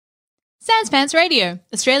Sans Pants Radio,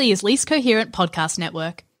 Australia's least coherent podcast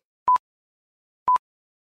network.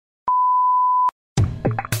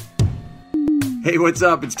 Hey, what's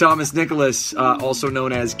up? It's Thomas Nicholas, also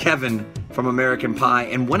known as Kevin from American Pie.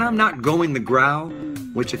 And when I'm not going the growl,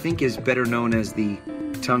 which I think is better known as the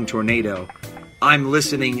tongue tornado, I'm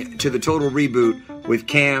listening to the Total Reboot with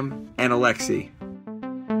Cam and Alexi.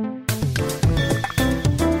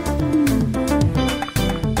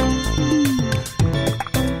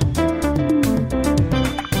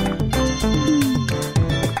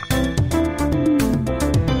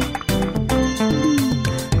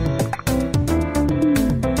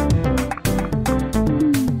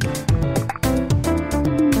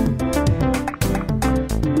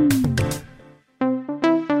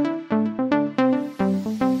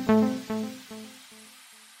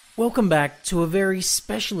 Welcome back to a very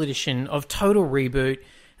special edition of Total Reboot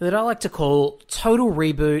that I like to call Total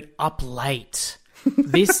Reboot Up Late.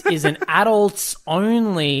 This is an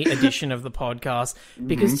adults-only edition of the podcast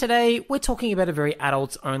because today we're talking about a very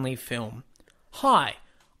adults-only film. Hi,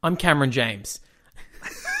 I'm Cameron James.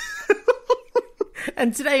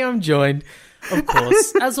 And today I'm joined, of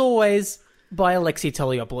course, as always, by Alexi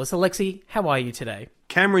Toliopoulos. Alexi, how are you today?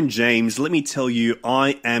 Cameron James, let me tell you,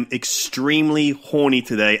 I am extremely horny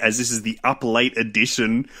today as this is the up late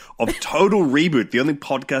edition of Total Reboot, the only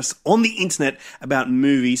podcast on the internet about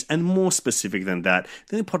movies, and more specific than that,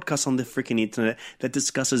 the only podcast on the freaking internet that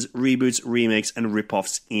discusses reboots, remakes, and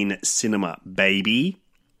rip-offs in cinema, baby.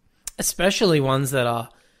 Especially ones that are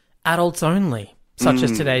adults only, such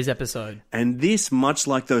as today's episode. And this, much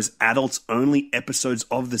like those adults-only episodes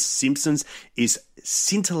of The Simpsons, is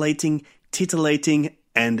scintillating, titillating,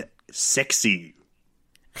 and sexy.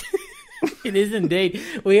 It is indeed.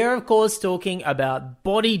 We are, of course, talking about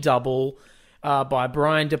Body Double by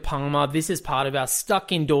Brian De Palma. This is part of our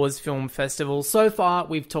Stuck Indoors Film Festival. So far,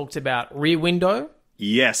 we've talked about Rear Window.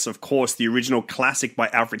 Yes, of course, the original classic by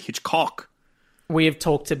Alfred Hitchcock. We have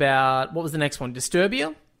talked about, what was the next one?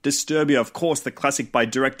 Disturbia? Disturbia, of course, the classic by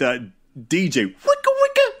director DJ Wicka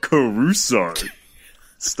Wicka Caruso,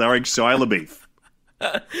 starring Shia LaBeouf.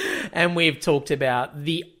 And we've talked about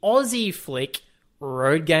the Aussie flick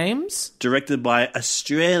Road Games, directed by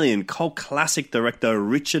Australian cult classic director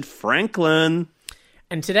Richard Franklin.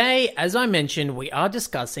 And today, as I mentioned, we are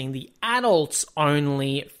discussing the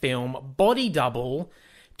adults-only film Body Double,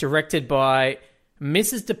 directed by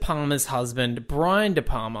Mrs. De Palma's husband, Brian De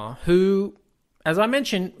Palma, who, as I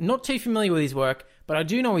mentioned, not too familiar with his work, but I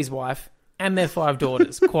do know his wife and their 5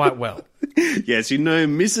 daughters quite well. Yes, you know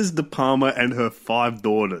Mrs. De Palma and her 5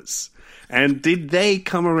 daughters. And did they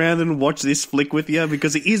come around and watch this flick with you?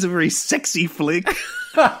 Because it is a very sexy flick.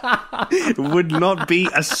 It would not be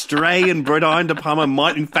astray, and Brian De Palma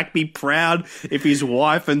might in fact be proud if his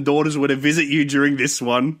wife and daughters were to visit you during this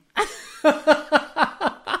one.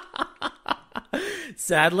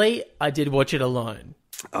 Sadly, I did watch it alone.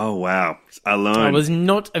 Oh, wow. Alone. I was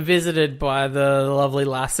not visited by the lovely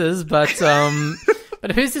lasses, but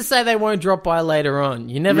but who's to say they won't drop by later on?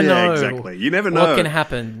 You never know. Exactly. You never know what can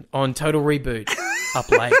happen on Total Reboot Up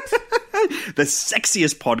Late. The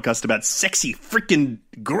sexiest podcast about sexy freaking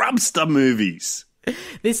grubster movies.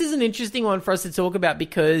 This is an interesting one for us to talk about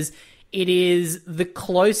because it is the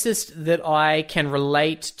closest that I can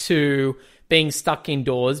relate to being stuck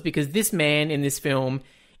indoors, because this man in this film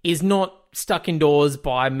is not stuck indoors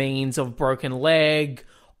by means of broken leg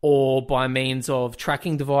or by means of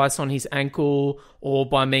tracking device on his ankle or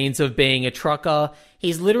by means of being a trucker.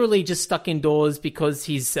 He's literally just stuck indoors because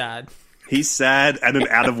he's sad. He's sad and an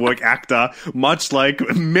out-of-work actor, much like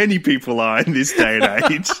many people are in this day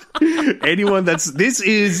and age. Anyone that's... This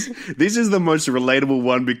is the most relatable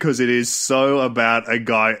one because it is so about a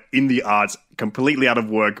guy in the arts, completely out of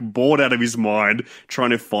work, bored out of his mind,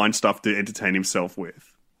 trying to find stuff to entertain himself with.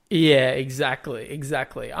 Yeah,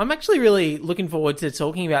 exactly. I'm actually really looking forward to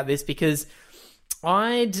talking about this because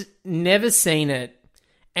I'd never seen it,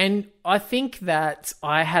 and I think that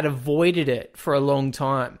I had avoided it for a long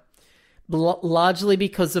time, largely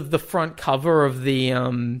because of the front cover of the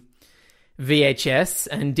VHS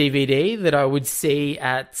and DVD that I would see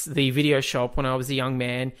at the video shop when I was a young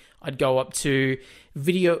man. I'd go up to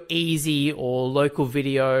Video Easy or Local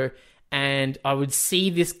Video, and I would see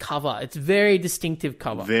this cover. It's a very distinctive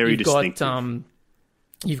cover. Very distinctive.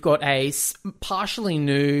 You've got a partially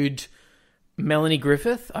nude Melanie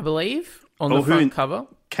Griffith, I believe, on the front cover.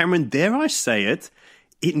 Cameron, dare I say it,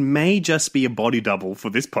 it may just be a body double for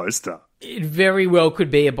this poster. it very well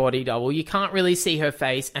could be a body double. You can't really see her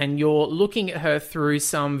face, and you're looking at her through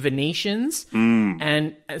some Venetians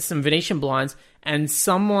and some Venetian blinds, and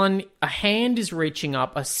a hand is reaching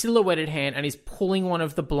up, a silhouetted hand, and is pulling one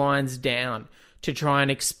of the blinds down to try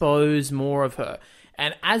and expose more of her.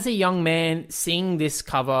 And as a young man seeing this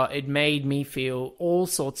cover, it made me feel all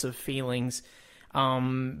sorts of feelings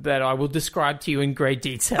that I will describe to you in great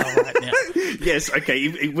detail right now. Yes,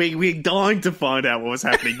 okay. We're dying to find out what was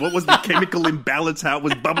happening. What was the chemical imbalance? How it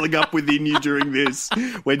was bubbling up within you during this?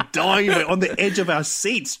 We're dying. We're on the edge of our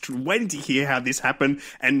seats, waiting to hear how this happened,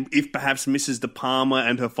 and if perhaps Mrs. De Palma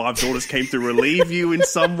and her 5 daughters came to relieve you in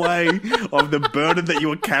some way of the burden that you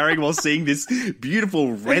were carrying while seeing this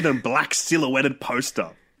beautiful red and black silhouetted poster.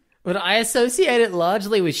 But I associate it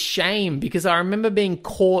largely with shame, because I remember being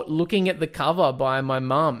caught looking at the cover by my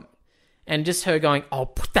mum and just her going, "Oh,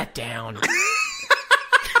 put that down."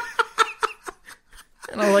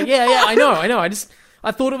 And I was like, yeah, I know.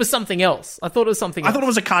 I thought it was something else. I thought it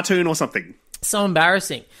was a cartoon or something. So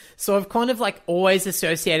embarrassing. So I've kind of like always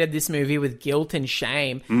associated this movie with guilt and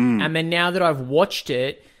shame. And then now that I've watched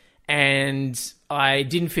it and I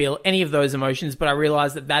didn't feel any of those emotions, but I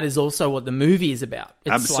realized that is also what the movie is about.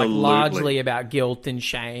 It's Absolutely. like largely about guilt and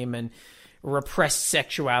shame and repressed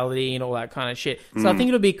sexuality and all that kind of shit. So I think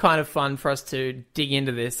it'll be kind of fun for us to dig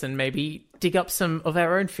into this and maybe dig up some of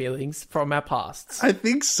our own feelings from our pasts. I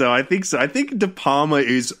think so. I think De Palma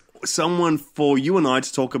is someone for you and I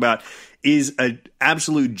to talk about, is an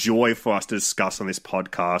absolute joy for us to discuss on this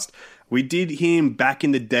podcast. We did him back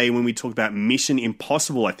in the day when we talked about Mission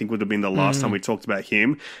Impossible, I think would have been the last time we talked about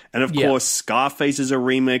him. And of course, Scarface is a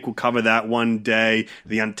remake. We'll cover that one day.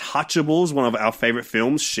 The Untouchables, one of our favorite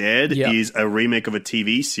films, Shared, is a remake of a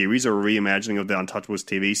TV series, or a reimagining of the Untouchables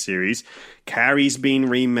TV series. Carrie's been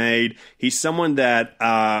remade. He's someone that,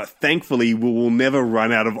 thankfully, we will never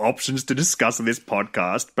run out of options to discuss on this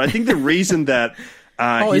podcast. But I think the reason that...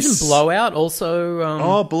 isn't Blowout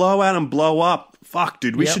also... Blowout and Blow Up. Fuck,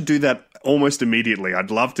 dude, we should do that almost immediately.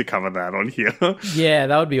 I'd love to cover that on here. Yeah,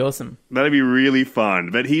 that would be awesome. That'd be really fun.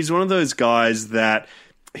 But he's one of those guys that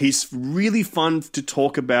he's really fun to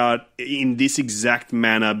talk about in this exact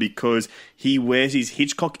manner, because he wears his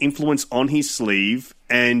Hitchcock influence on his sleeve,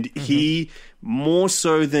 and he, more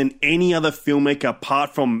so than any other filmmaker,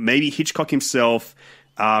 apart from maybe Hitchcock himself,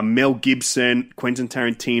 Mel Gibson, Quentin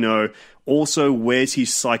Tarantino, also wears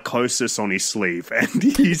his psychosis on his sleeve and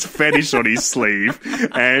his fetish on his sleeve,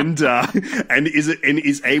 and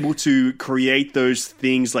is able to create those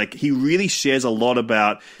things. Like, he really shares a lot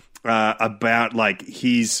about like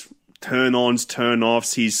his turn-ons,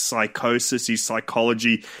 turn-offs, his psychosis, his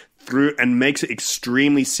psychology through, and makes it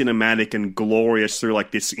extremely cinematic and glorious through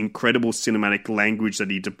like this incredible cinematic language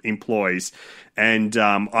that he employs. And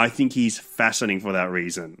I think he's fascinating for that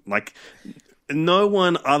reason. Like, no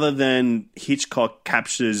one other than Hitchcock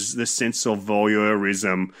captures the sense of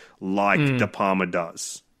voyeurism like De Palma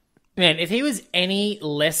does. Man, if he was any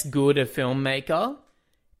less good a filmmaker,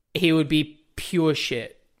 he would be pure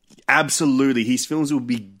shit. Absolutely. His films would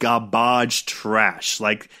be garbage trash.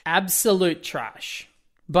 Like, absolute trash.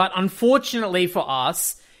 But unfortunately for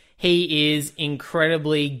us, he is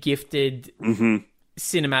incredibly gifted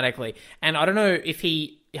cinematically. And I don't know if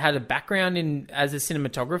he had a background as a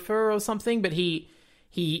cinematographer or something, but he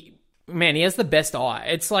has the best eye.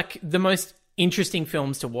 It's like the most interesting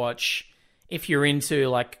films to watch if you're into,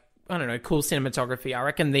 like, I don't know, cool cinematography. I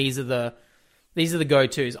reckon these are the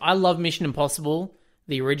go-tos. I love Mission Impossible,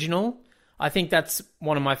 the original. I think that's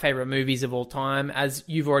one of my favorite movies of all time. As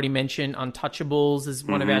you've already mentioned, Untouchables is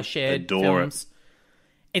one of our shared films.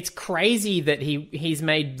 It's crazy that he's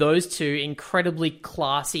made those two incredibly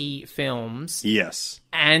classy films. Yes.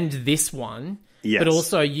 And this one. Yes. But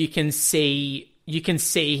also you can see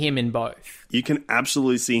him in both. You can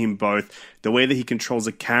absolutely see him both. The way that he controls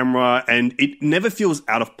a camera, and it never feels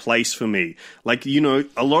out of place for me. Like, you know,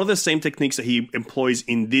 a lot of the same techniques that he employs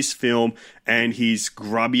in this film and his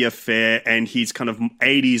grubby affair and his kind of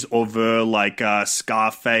 80s over, like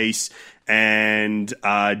Scarface and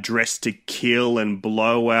Dressed to Kill and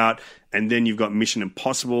Blowout. And then you've got Mission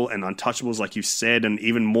Impossible and Untouchables, like you said, and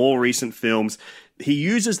even more recent films. He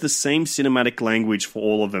uses the same cinematic language for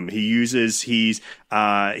all of them. He uses his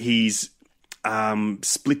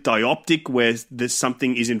split dioptic, where there's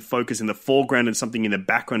something is in focus in the foreground and something in the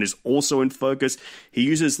background is also in focus. He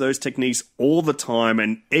uses those techniques all the time,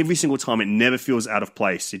 and every single time it never feels out of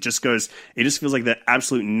place. It just feels like that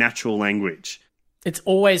absolute natural language. It's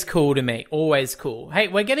always cool to me. Always cool. Hey,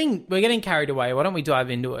 we're getting carried away. Why don't we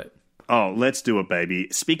dive into it? Oh, let's do it, baby.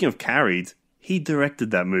 Speaking of carried, he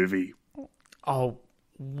directed that movie. Oh,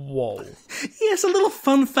 Whoa. Yes, a little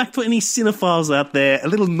fun fact for any cinephiles out there, a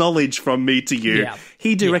little knowledge from me to you. Yeah.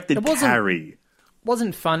 He directed It wasn't- Carrie.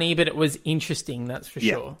 Wasn't funny, but it was interesting, that's for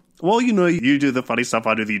sure. Well, you do the funny stuff,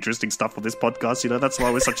 I do the interesting stuff for this podcast. That's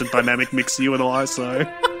why we're such a dynamic mix, you and I, so...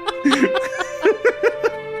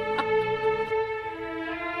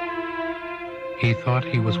 He thought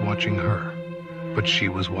he was watching her, but she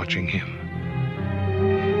was watching him.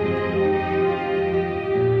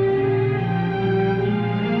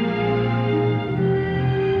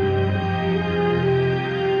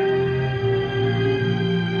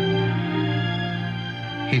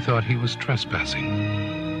 He thought he was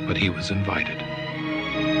trespassing, but he was invited.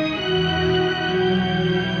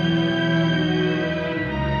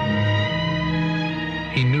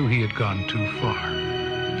 He knew he had gone too far.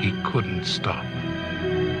 He couldn't stop.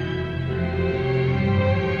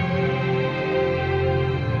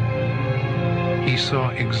 He saw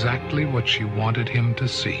exactly what she wanted him to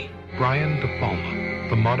see. Brian De Palma,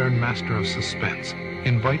 the modern master of suspense,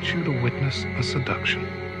 invites you to witness a seduction,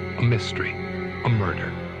 a mystery, a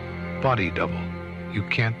murder. Body Double. You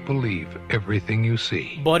can't believe everything you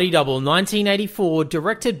see. Body Double, 1984,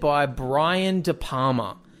 directed by Brian De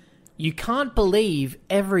Palma. You can't believe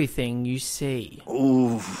everything you see.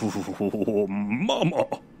 Ooh, mama.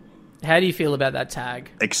 How do you feel about that tag?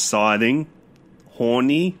 Exciting,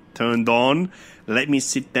 horny, turned on. Let me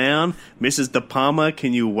sit down. Mrs. De Palma,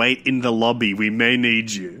 can you wait in the lobby? We may need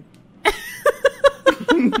you.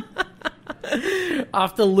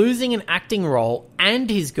 After losing an acting role and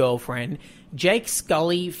his girlfriend, Jake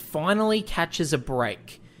Scully finally catches a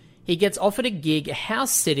break. He gets offered a gig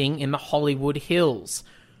house-sitting in the Hollywood Hills.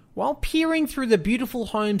 While peering through the beautiful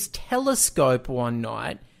home's telescope one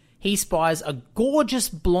night, he spies a gorgeous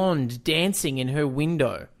blonde dancing in her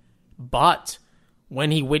window. But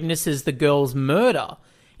when he witnesses the girl's murder,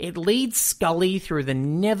 it leads Scully through the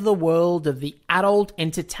netherworld of the adult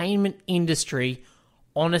entertainment industry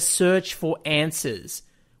on a search for answers,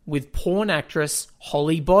 with porn actress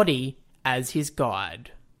Holly Body as his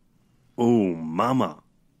guide. Ooh, mama.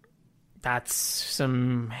 That's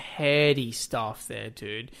some heady stuff there,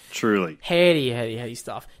 dude. Truly. Heady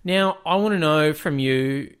stuff. Now, I want to know from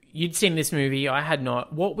you, you'd seen this movie, I had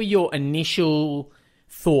not. What were your initial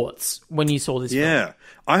thoughts when you saw this film? Yeah.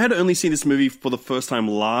 I had only seen this movie for the first time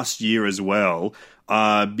last year as well,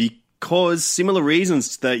 because similar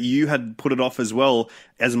reasons that you had put it off as well.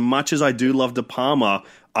 As much as I do love De Palma,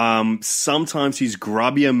 sometimes his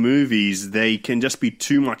grubbier movies, they can just be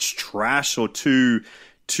too much trash or too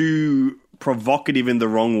provocative in the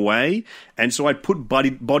wrong way. And so I put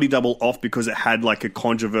Body Double off because it had like a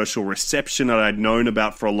controversial reception that I'd known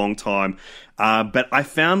about for a long time. But I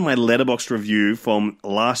found my Letterboxd review from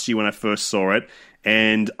last year when I first saw it,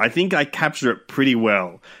 and I think I captured it pretty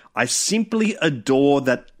well. I simply adore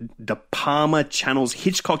that De Palma channels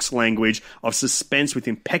Hitchcock's language of suspense with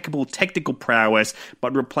impeccable technical prowess,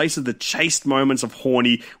 but replaces the chaste moments of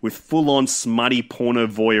horny with full-on smutty porno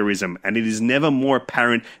voyeurism, and it is never more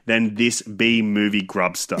apparent than this B-movie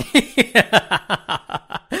grubster.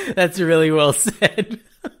 That's really well said.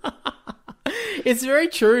 It's very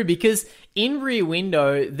true, because in Rear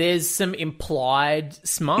Window, there's some implied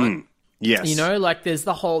smut. Yes. You know, like there's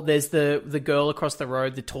the girl across the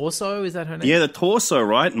road, the Torso, is that her name? Yeah, the Torso,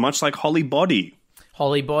 right? Much like Holly Body.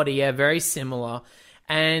 Holly Body, yeah, very similar.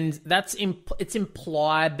 And it's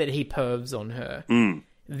implied that he pervs on her.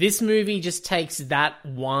 This movie just takes that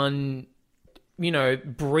one,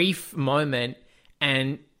 brief moment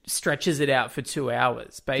and stretches it out for 2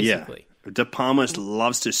 hours, basically. Yeah. De Palma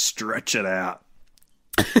loves to stretch it out.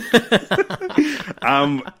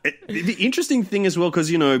 The interesting thing as well,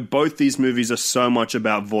 because both these movies are so much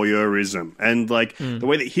about voyeurism, and the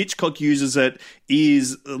way that Hitchcock uses it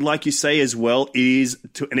is, like you say as well, is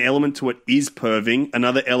an element to it is perving,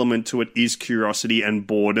 another element to it is curiosity and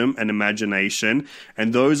boredom and imagination,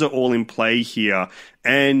 and those are all in play here.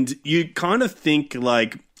 And you kind of think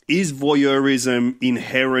is voyeurism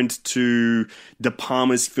inherent to De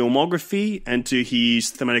Palma's filmography and to his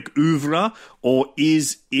thematic oeuvre, or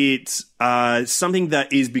is it something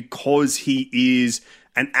that is because he is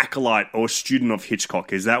an acolyte or student of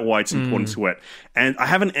Hitchcock? Is that why it's important to it? And I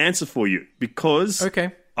have an answer for you, because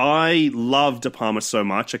I love De Palma so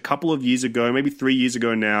much. A couple of years ago, maybe 3 years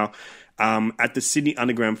ago now, at the Sydney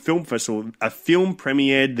Underground Film Festival. A film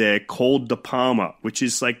premiered there called De Palma, which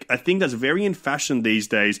is like, I think that's very in fashion these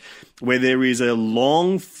days, where there is a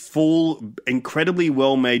long, full, incredibly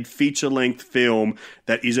well-made feature-length film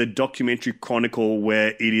that is a documentary chronicle where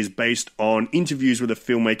it is based on interviews with a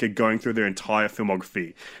filmmaker going through their entire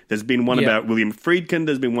filmography. There's been one about William Friedkin.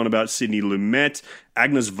 There's been one about Sidney Lumet.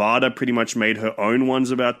 Agnes Varda pretty much made her own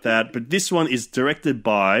ones about that. But this one is directed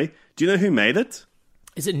by... Do you know who made it?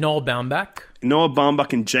 Is it Noah Baumbach? Noah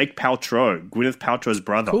Baumbach and Jake Paltrow, Gwyneth Paltrow's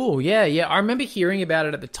brother. Cool, yeah. I remember hearing about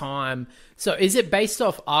it at the time. So is it based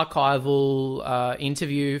off archival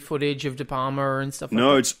interview footage of De Palma and stuff like that?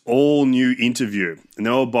 No, it's all new interview.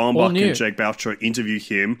 Noah Baumbach and Jake Paltrow interview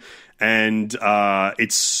him, and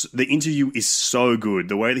the interview is so good.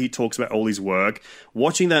 The way that he talks about all his work.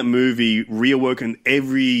 Watching that movie reawoken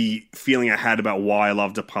every feeling I had about why I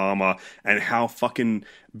love De Palma and how fucking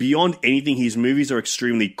beyond anything his movies are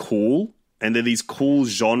extremely cool. And they're these cool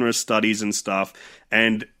genre studies and stuff.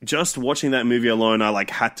 And just watching that movie alone, I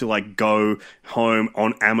had to go home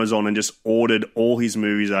on Amazon and just ordered all his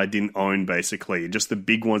movies that I didn't own, basically. Just the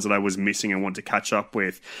big ones that I was missing and want to catch up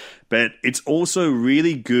with. But it's also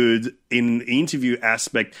really good in the interview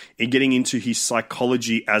aspect in getting into his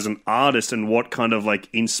psychology as an artist and what kind of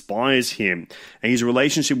inspires him. And his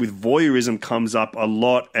relationship with voyeurism comes up a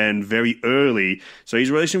lot and very early. So his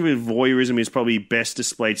relationship with voyeurism is probably best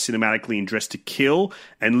displayed cinematically in Dressed to Kill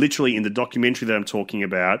and literally in the documentary that I'm talking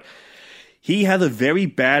about. He had a very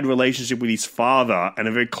bad relationship with his father and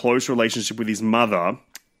a very close relationship with his mother.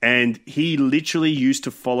 And he literally used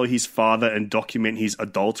to follow his father and document his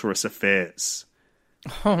adulterous affairs.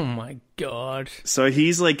 Oh my God. So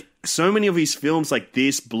he's so many of his films like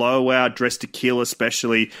this, Blowout, Dressed to Kill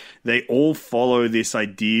especially, they all follow this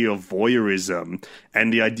idea of voyeurism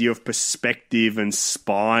and the idea of perspective and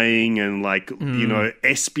spying and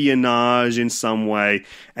espionage in some way.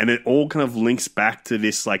 And it all kind of links back to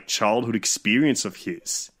this childhood experience of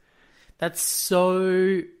his. That's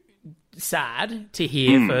so sad to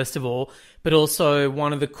hear, first of all, but also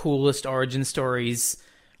one of the coolest origin stories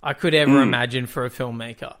I could ever imagine for a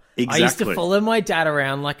filmmaker. Exactly. I used to follow my dad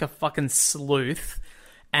around like a fucking sleuth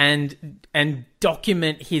and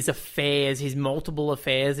document his affairs, his multiple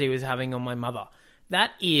affairs he was having on my mother.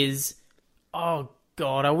 That is, oh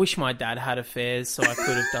God, I wish my dad had affairs so I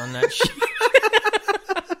could have done that shit.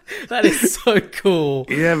 That is so cool.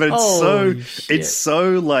 Yeah, but it's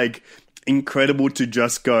so incredible to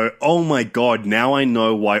just go, oh my God, now I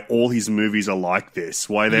know why all his movies are like this.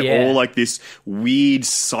 Why they're all this weird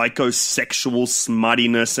psychosexual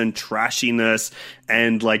smuttiness and trashiness,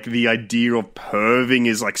 and the idea of perving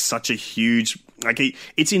is such a huge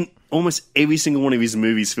it's in almost every single one of his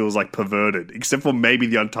movies feels perverted, except for maybe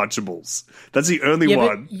The Untouchables. That's the only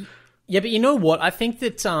one. But you know what? I think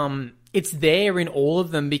that it's there in all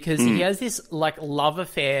of them because he has this love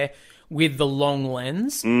affair with the long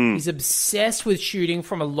lens. He's obsessed with shooting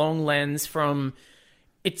from a long lens.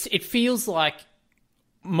 It feels like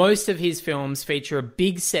most of his films feature a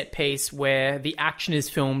big set piece where the action is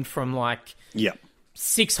filmed from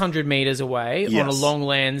 600 meters away on a long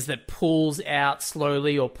lens that pulls out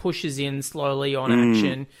slowly or pushes in slowly on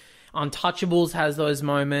action. Untouchables has those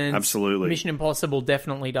moments. Absolutely. Mission Impossible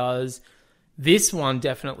definitely does. This one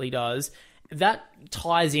definitely does. That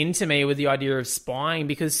ties into me with the idea of spying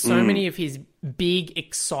because so many of his big,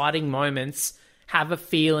 exciting moments have a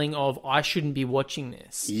feeling of, I shouldn't be watching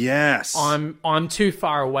this. Yes. I'm too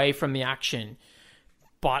far away from the action,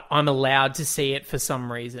 but I'm allowed to see it for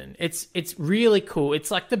some reason. It's really cool. It's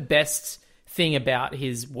the best thing about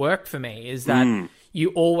his work for me is that you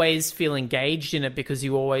always feel engaged in it because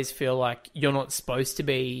you always feel like you're not supposed to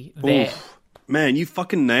be there. Oof. Man, you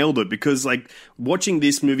fucking nailed it because, watching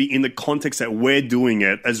this movie in the context that we're doing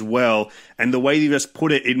it as well, and the way you just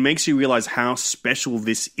put it, it makes you realize how special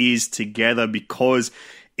this is together because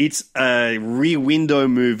it's a Rear Window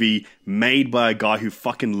movie made by a guy who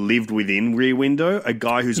fucking lived within Rear Window, a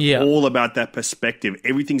guy who's all about that perspective.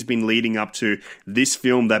 Everything's been leading up to this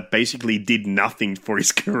film that basically did nothing for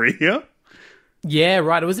his career. Yeah,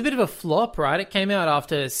 right. It was a bit of a flop, right? It came out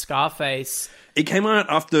after Scarface. It came out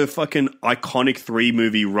after a fucking iconic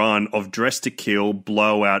 3-movie run of Dressed to Kill,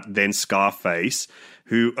 Blowout, then Scarface,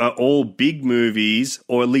 who are all big movies,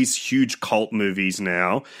 or at least huge cult movies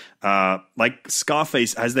now.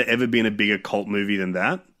 Scarface, has there ever been a bigger cult movie than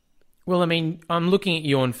that? Well, I mean, I'm looking at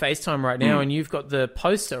you on FaceTime right now, and you've got the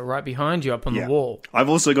poster right behind you up on the wall. I've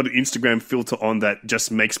also got an Instagram filter on that just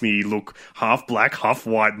makes me look half black, half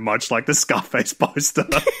white, much like the Scarface poster.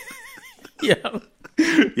 Yeah.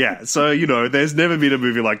 Yeah, so, there's never been a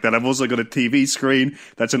movie like that. I've also got a TV screen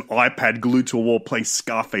that's an iPad glued to a wall playing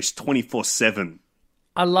Scarface 24/7.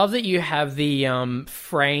 I love that you have the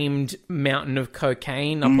framed mountain of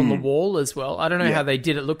cocaine up on the wall as well. I don't know how they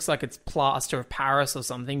did it. It looks like it's plaster of Paris or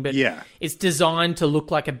something, but it's designed to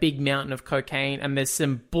look like a big mountain of cocaine, and there's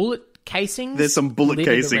some bullet casings. There's some bullet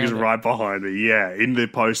casings right behind me, in the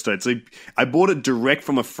poster. So I bought it direct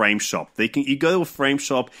from a frame shop. You go to a frame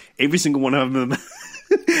shop, every single one of them...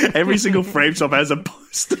 Every single frame shop has a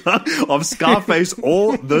poster of Scarface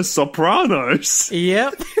or The Sopranos.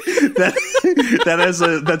 Yep.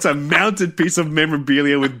 That's a mounted piece of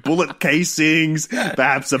memorabilia with bullet casings,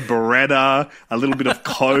 perhaps a Beretta, a little bit of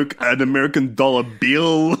Coke, an American dollar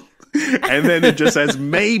bill, and then it just has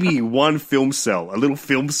maybe one film cell, a little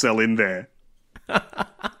film cell in there.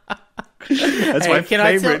 That's my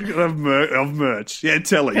favorite of merch. Yeah,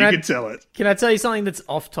 tell it. You can tell it. Can I tell you something that's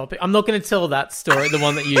off topic? I'm not going to tell that story, the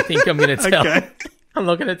one that you think I'm going to tell. Okay. I'm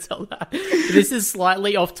not going to tell that. This is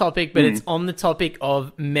slightly off topic, but it's on the topic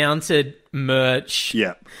of mounted merch.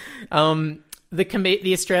 Yeah.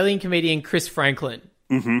 The Australian comedian Chris Franklin.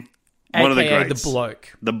 Mm-hmm. One of the greats.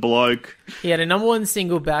 The Bloke. He had a #1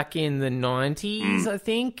 single back in the 90s, I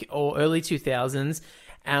think, or early 2000s.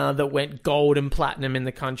 That went gold and platinum in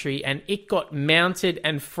the country, and it got mounted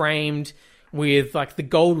and framed with like the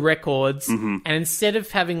gold records. And instead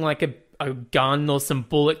of having like a gun or some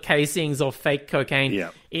bullet casings or fake cocaine,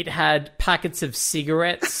 it had packets of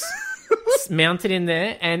cigarettes mounted in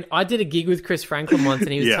there. And I did a gig with Chris Franklin once,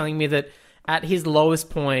 and he was telling me that at his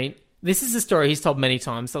lowest point, this is a story he's told many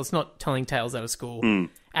times, so it's not telling tales out of school.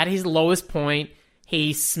 At his lowest point,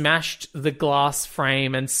 he smashed the glass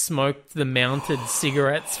frame and smoked the mounted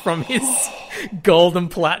cigarettes from his gold and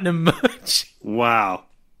platinum merch. Wow.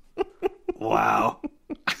 Wow.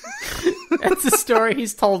 That's a story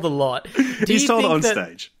he's told a lot. He's told on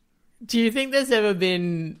stage. Do you think there's ever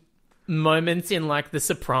been moments in like the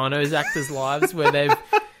Sopranos actors' lives where they've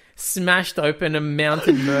smashed open a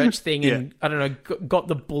mounted merch thing and, I don't know, got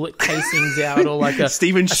the bullet casings out, or like a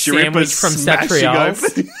sandwich from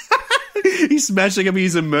Satriale's? He's smashing up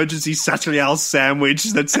his emergency Satriale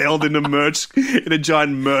sandwich that's held in a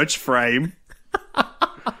giant merch frame.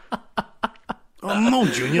 Oh no,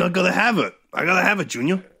 Junior, I gotta have it,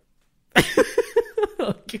 Junior.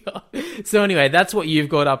 Oh god. So anyway, that's what you've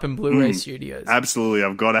got up in Blu-ray Studios. Absolutely,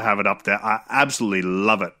 I've got to have it up there. I absolutely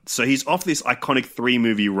love it. So he's off this iconic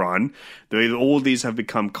 3-movie run. All of these have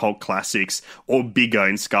become cult classics, or bigger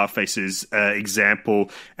in Scarface's example.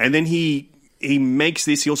 And then he makes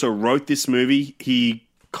this. He also wrote this movie. He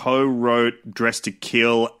co-wrote Dressed to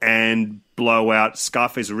Kill and Blowout.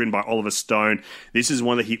 Scarface was written by Oliver Stone. This is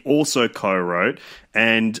one that he also co-wrote.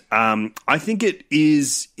 And I think it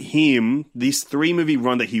is him, this 3-movie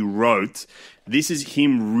run that he wrote, this is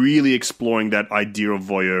him really exploring that idea of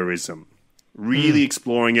voyeurism. Really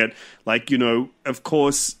exploring it. Like, of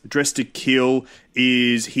course, Dressed to Kill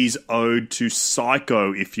is his ode to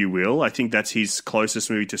Psycho, if you will. I think that's his closest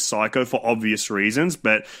movie to Psycho for obvious reasons,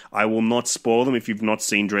 but I will not spoil them if you've not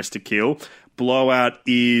seen Dressed to Kill. Blowout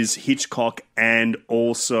is Hitchcock and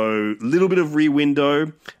also a little bit of Rear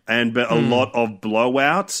Window, but a lot of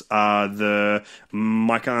Blowout, the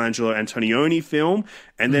Michelangelo Antonioni film.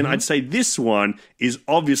 And then I'd say this one is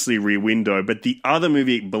obviously Rear Window, but the other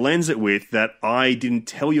movie it blends it with that I didn't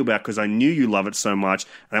tell you about because I knew you love it so much,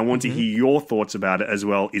 and I want to hear your thoughts about it as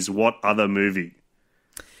well, is what other movie?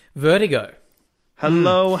 Vertigo.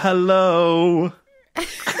 Hello, hello.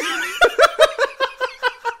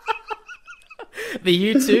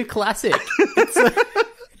 The U2 classic.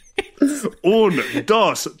 Un,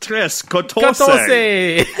 dos, tres, catorce.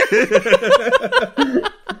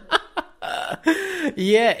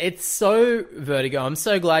 Yeah, it's so Vertigo. I'm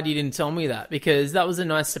so glad you didn't tell me that, because that was a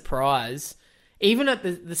nice surprise. Even at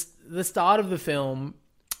the start of the film,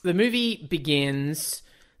 the movie begins...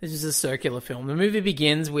 This is a circular film. The movie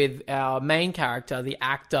begins with our main character, the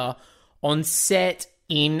actor, on set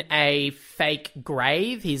in a fake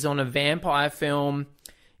grave. He's on a vampire film.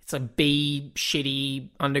 It's a B, shitty,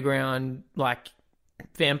 underground, like,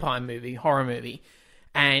 vampire movie, horror movie.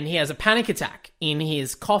 And he has a panic attack in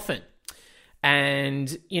his coffin.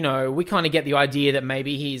 And, we kind of get the idea that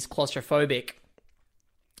maybe he's claustrophobic.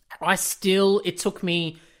 It took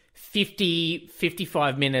me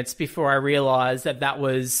 55 minutes before I realized that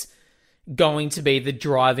was going to be the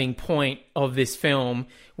driving point of this film,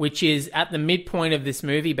 which is at the midpoint of this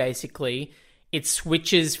movie, basically, it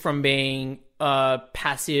switches from being a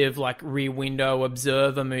passive, like, Rear Window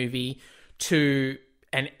observer movie to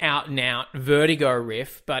an out-and-out Vertigo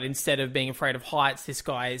riff, but instead of being afraid of heights, this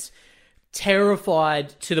guy is terrified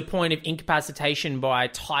to the point of incapacitation by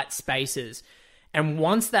tight spaces. And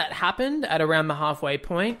once that happened at around the halfway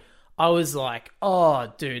point, I was like,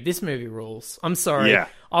 oh, dude, this movie rules. I'm sorry. Yeah.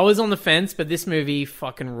 I was on the fence, but this movie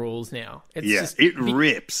fucking rules now. It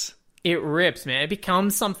rips. It rips, man. It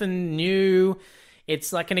becomes something new.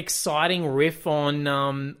 It's like an exciting riff on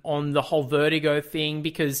the whole Vertigo thing,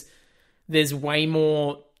 because there's way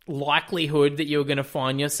more likelihood that you're going to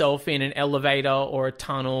find yourself in an elevator or a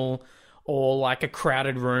tunnel or like a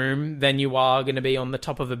crowded room than you are going to be on the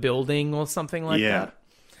top of a building or something like that.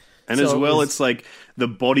 And So as well, it was- it's like the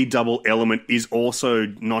body double element is also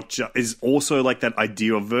is also like that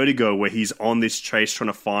idea of Vertigo, where he's on this chase trying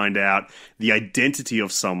to find out the identity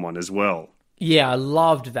of someone as well. Yeah, I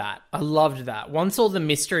loved that. Once all the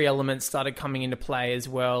mystery elements started coming into play as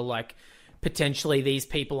well, like potentially these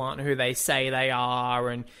people aren't who they say they are,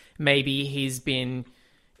 and maybe he's been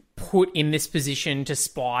put in this position to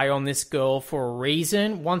spy on this girl for a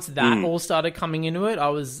reason. Once that all started coming into it, I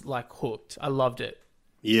was like hooked. I loved it.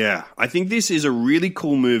 Yeah, I think this is a really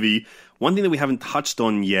cool movie. One thing that we haven't touched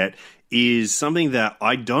on yet is something that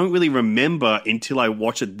I don't really remember until I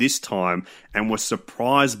watched it this time and was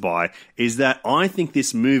surprised by, is that I think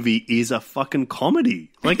this movie is a fucking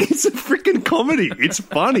comedy. Like, it's a freaking comedy. It's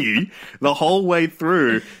funny the whole way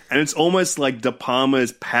through, and it's almost like De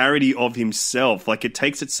Palma's parody of himself. Like, it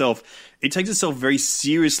takes itself very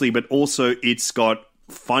seriously, but also it's got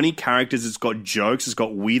funny characters, it's got jokes, it's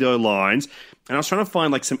got weirdo lines. And I was trying to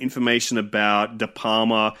find like some information about De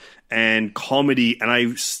Palma and comedy, and I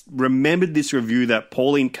remembered this review that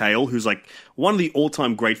Pauline Kael, who's like one of the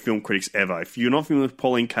all-time great film critics ever. If you're not familiar with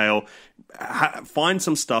Pauline Kael, find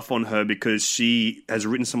some stuff on her, because she has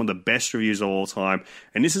written some of the best reviews of all time.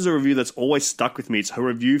 And this is a review that's always stuck with me. It's her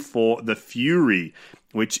review for The Fury,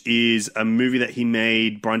 which is a movie that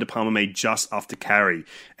Brian De Palma made just after Carrie.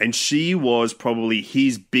 And she was probably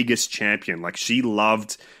his biggest champion. Like, she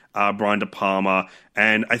loved Brian De Palma,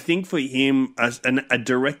 and I think for him, as a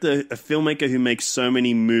director, a filmmaker who makes so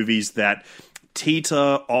many movies that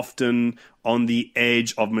teeter often on the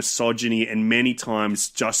edge of misogyny, and many times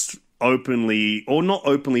just openly, or not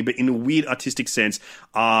openly, but in a weird artistic sense,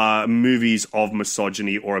 are movies of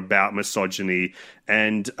misogyny or about misogyny,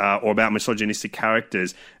 and or about misogynistic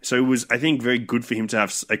characters. So it was, I think, very good for him to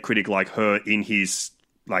have a critic like her in his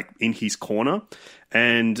corner.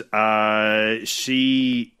 And this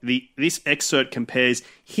excerpt compares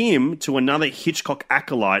him to another Hitchcock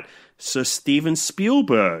acolyte, Sir Steven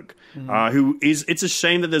Spielberg, who is. It's a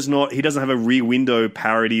shame that he doesn't have a Rear Window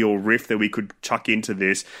parody or riff that we could chuck into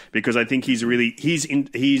this, because I think his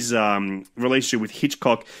relationship with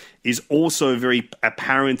Hitchcock is also very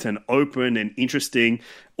apparent and open and interesting.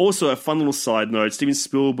 Also, a fun little side note: Steven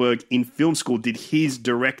Spielberg in film school did his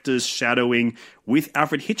director's shadowing with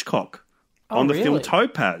Alfred Hitchcock. On the film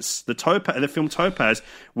Topaz, the film Topaz,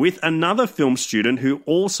 with another film student who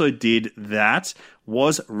also did that,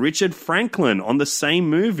 was Richard Franklin on the same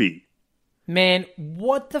movie. Man,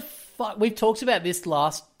 what the fuck? We've talked about this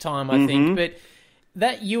last time, I think, but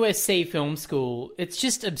that USC film school, it's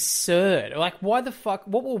just absurd. Like, why the fuck?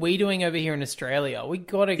 What were we doing over here in Australia? We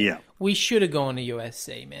should have gone to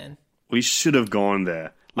USC, man. We should have gone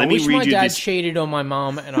there. I wish my dad cheated on my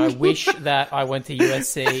mum, and I wish that I went to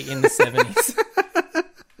USC in the 70s.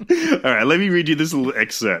 All right, let me read you this little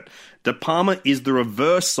excerpt. De Palma is the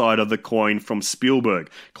reverse side of the coin from Spielberg.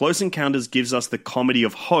 Close Encounters gives us the comedy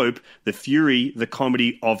of hope, The Fury, the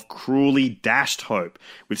comedy of cruelly dashed hope.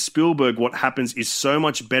 With Spielberg, what happens is so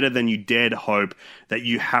much better than you dared hope that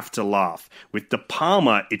you have to laugh. With De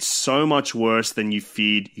Palma, it's so much worse than you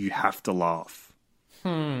feared you have to laugh.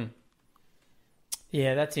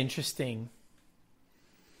 Yeah, that's interesting.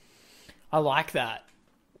 I like that.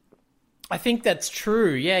 I think that's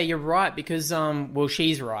true. Yeah, you're right, because, well,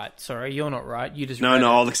 she's right. Sorry, you're not right. You just No,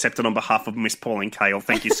 I'll accept it on behalf of Miss Pauline Kael.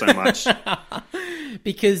 Thank you so much.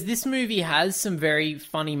 Because this movie has some very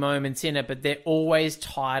funny moments in it, but they're always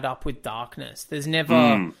tied up with darkness. It's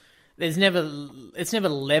never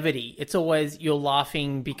levity. It's always you're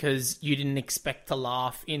laughing because you didn't expect to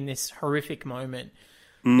laugh in this horrific moment.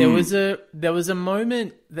 There was a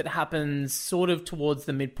moment that happens sort of towards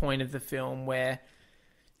the midpoint of the film where,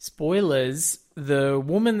 spoilers, the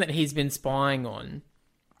woman that he's been spying on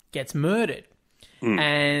gets murdered.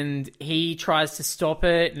 And he tries to stop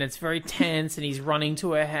it, and it's very tense, and he's running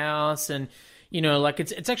to her house, and, you know, like,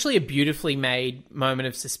 it's actually a beautifully made moment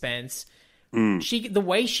of suspense. The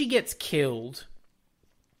way she gets killed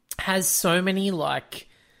has so many, like,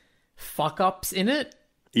 fuck-ups in it.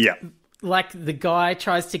 Yeah. like the guy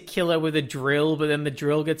tries to kill her with a drill, but then the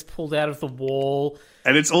drill gets pulled out of the wall.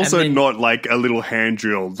 And it's also not like a little hand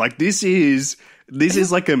drill. Like this is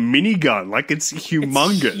like a minigun. Like it's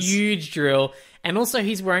humongous. It's huge drill. And also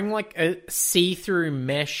he's wearing like a see-through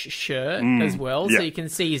mesh shirt as well, so you can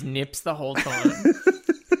see his nips the whole time.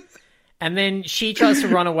 And then she tries to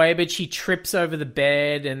run away, but she trips over the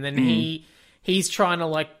bed, and then he's trying to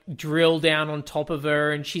like drill down on top of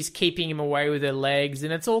her, and she's keeping him away with her legs,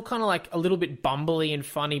 and it's all kind of like a little bit bumbly and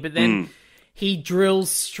funny, but then he drills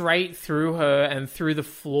straight through her and through the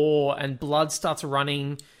floor, and blood starts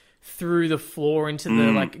running through the floor into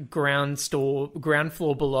the like ground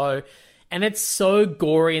floor below. And it's so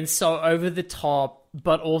gory and so over the top,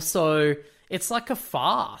 but also it's like a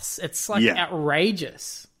farce. It's like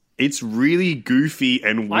outrageous. It's really goofy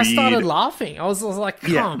and weird. I started laughing. I was like,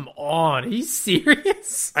 come on, are you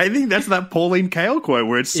serious? I think that's that Pauline Kael quote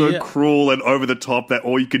where it's so cruel and over the top that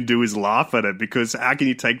all you can do is laugh at it, because how can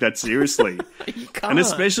you take that seriously? You can't. And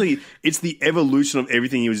especially, it's the evolution of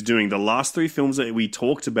everything he was doing. The last 3 films that we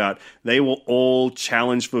talked about, they were all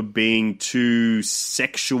challenged for being too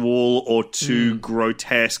sexual or too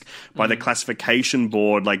grotesque by the classification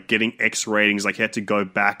board, like getting X ratings. Like he had to go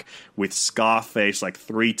back with Scarface like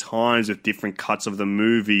 3 times with different cuts of the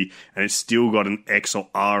movie, and it's still got an X or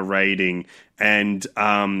R rating. And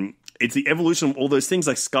it's the evolution of all those things.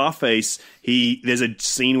 Like Scarface, there's a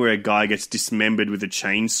scene where a guy gets dismembered with a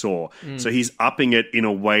chainsaw. So he's upping it in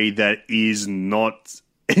a way that is not...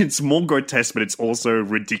 It's more grotesque, but it's also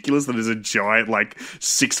ridiculous that there's a giant, like,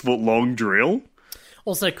 6-foot-long drill.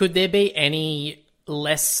 Also, could there be any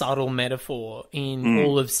less subtle metaphor in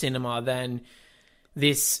all of cinema than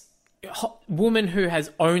this woman who has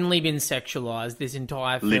only been sexualized this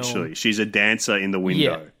entire film? Literally. She's a dancer in the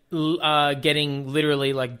window. Getting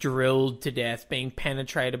literally like drilled to death, being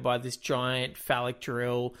penetrated by this giant phallic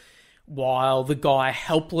drill, while the guy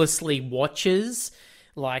helplessly watches,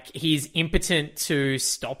 like he's impotent to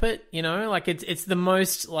stop it. You know, like it's the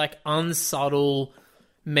most like unsubtle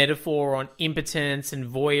metaphor on impotence and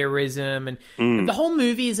voyeurism, and the whole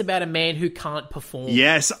movie is about a man who can't perform.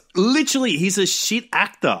 Yes, literally, he's a shit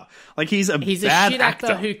actor. Like he's a bad shit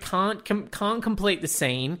actor who can't complete the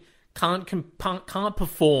scene. Can't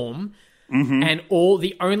perform, and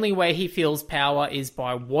the only way he feels power is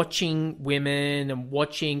by watching women and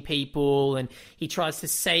watching people, and he tries to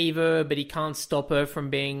save her, but he can't stop her from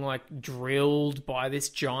being like drilled by this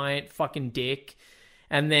giant fucking dick,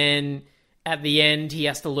 and then at the end he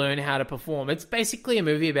has to learn how to perform. It's basically a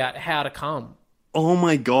movie about how to come. Oh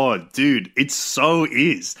my god, dude, it so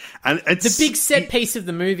is. And it's the big set piece of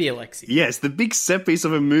the movie, Alexi. Yes, the big set piece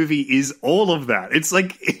of a movie is all of that. It's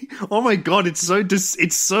like, oh my god,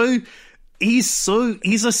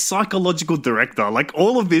 he's a psychological director. Like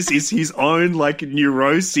all of this is his own like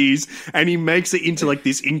neuroses, and he makes it into like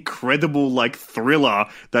this incredible like thriller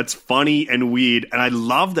that's funny and weird. And I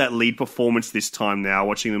love that lead performance this time now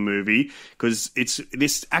watching the movie, because it's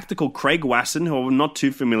this actor called Craig Wasson, who I'm not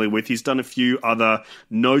too familiar with. He's done a few other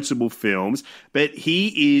notable films, but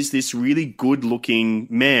he is this really good looking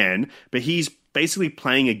man, but he's basically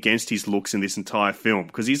playing against his looks in this entire film,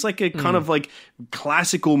 because he's like a kind of like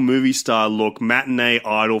classical movie star look, matinee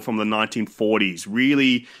idol from the 1940s.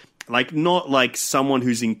 Really, like not like someone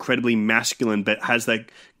who's incredibly masculine, but has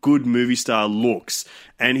like good movie star looks.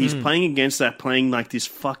 And he's playing against that, playing like this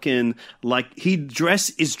fucking, like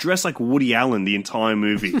is dressed like Woody Allen the entire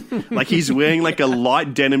movie. Like he's wearing like a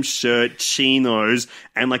light denim shirt, chinos,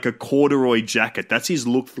 and like a corduroy jacket. That's his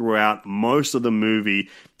look throughout most of the movie.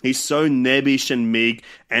 He's so nebbish and meek,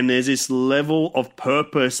 and there's this level of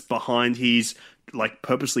purpose behind his like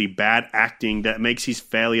purposely bad acting that makes his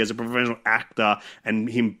failure as a professional actor and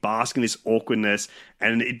him basking this awkwardness.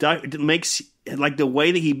 And it makes like the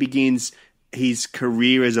way that he begins his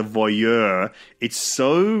career as a voyeur, it's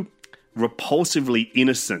so repulsively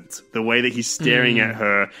innocent, the way that he's staring at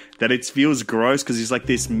her, that it feels gross, because he's like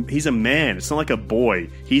this, he's a man, it's not like a boy,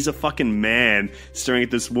 he's a fucking man staring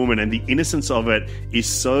at this woman, and the innocence of it is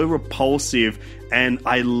so repulsive. And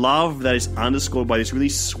I love that it's underscored by this really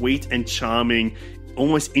sweet and charming,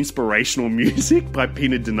 almost inspirational music by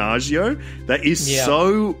Pino Donaggio that is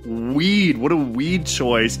so weird. What a weird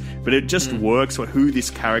choice, but it just works for who this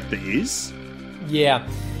character is. Yeah,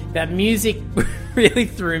 that music really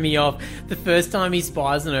threw me off the first time he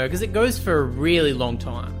spies on her, because it goes for a really long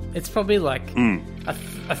time. It's probably like a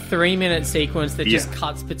 3-minute sequence that just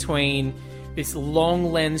cuts between this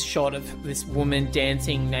long lens shot of this woman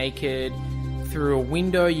dancing naked through a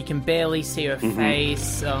window. You can barely see her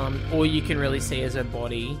face. All you can really see is her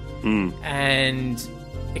body. And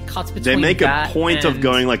it cuts between They make a that point of and-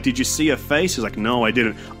 going like, "Did you see her face?" He's like, "No, I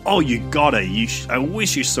didn't." "Oh, you got her. I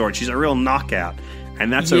wish you saw it. She's a real knockout."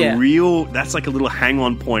 And that's that's like a little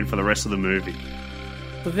hang-on point for the rest of the movie.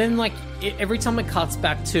 But then, like, every time it cuts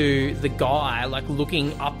back to the guy, like,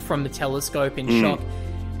 looking up from the telescope in shock,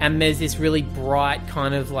 and there's this really bright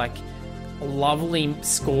kind of, like, lovely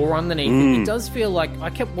score underneath it, it does feel like,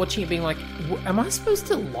 I kept watching it being like, am I supposed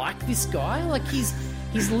to like this guy? Like, he's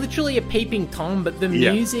literally a peeping Tom, but the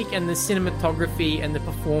music and the cinematography and the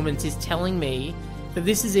performance is telling me that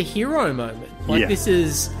this is a hero moment. Like, this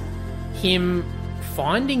is him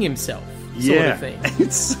finding himself, sort of thing.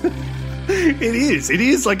 It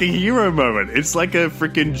is like a hero moment. It's like a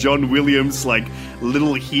freaking John Williams like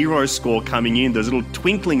little hero score coming in. Those little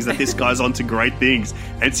twinklings that this guy's onto great things.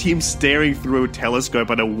 And it's him staring through a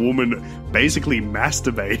telescope at a woman basically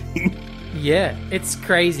masturbating. Yeah, it's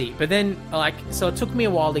crazy. But then, like, so it took me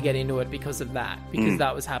a while to get into it because of that, because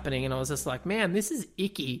that was happening, and I was just like, man, this is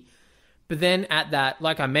icky. But then at that,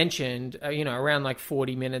 like I mentioned, around like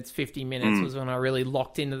 40 minutes, 50 minutes was when I really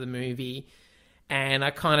locked into the movie. And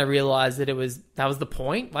I kind of realized that that was the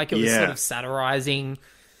point. Like, it was sort of satirizing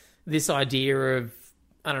this idea of,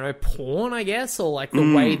 I don't know, porn, I guess, or like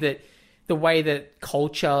the way that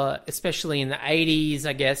culture, especially in the 80s,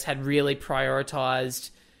 I guess, had really prioritized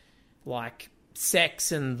like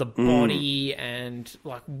sex and the body and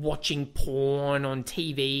like watching porn on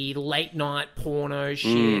TV, late night porno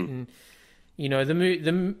shit, and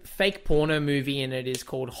the fake porno movie in it is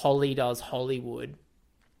called Holly Does Hollywood,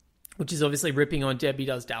 which is obviously ripping on Debbie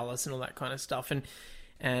Does Dallas and all that kind of stuff,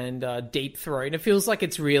 and Deep Throat. And it feels like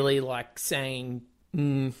it's really like saying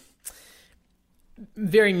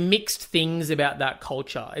very mixed things about that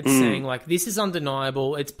culture. It's saying like, this is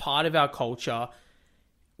undeniable, it's part of our culture,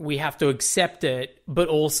 we have to accept it, but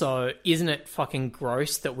also, isn't it fucking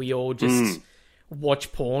gross that we all just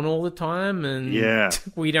watch porn all the time and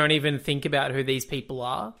we don't even think about who these people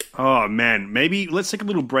are? Oh, man. Maybe let's take a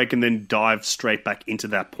little break and then dive straight back into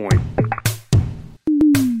that point.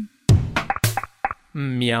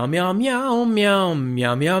 Meow, meow, meow, meow,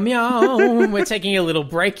 meow, meow, meow. We're taking a little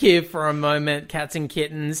break here for a moment, cats and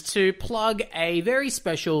kittens, to plug a very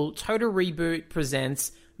special Total Reboot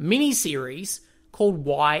Presents mini-series called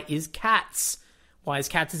Why Is Cats? Why Is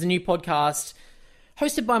Cats is a new podcast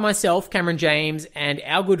hosted by myself, Cameron James, and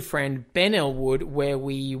our good friend Ben Elwood, where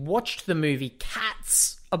we watched the movie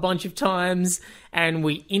Cats a bunch of times and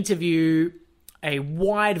we interview a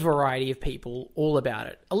wide variety of people all about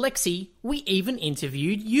it. Alexi, we even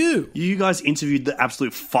interviewed you. You guys interviewed the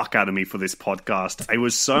absolute fuck out of me for this podcast. It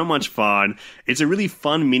was so much fun. It's a really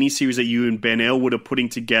fun mini-series that you and Ben Elwood are putting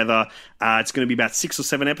together. It's going to be about 6 or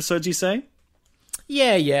 7 episodes, you say?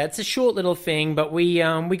 Yeah, it's a short little thing, but we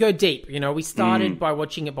go deep. We started by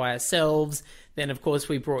watching it by ourselves. Then, of course,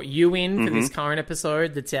 we brought you in for this current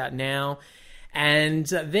episode that's out now. And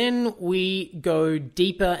then we go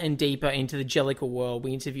deeper and deeper into the Jellicle world.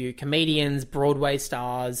 We interview comedians, Broadway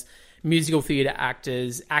stars, musical theatre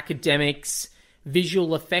actors, academics,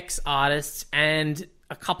 visual effects artists, and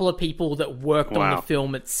a couple of people that worked on the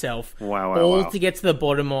film itself. All to get to the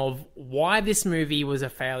bottom of why this movie was a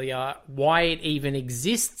failure, why it even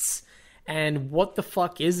exists, and what the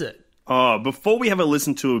fuck is it? Oh, before we have a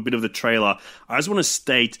listen to a bit of the trailer, I just want to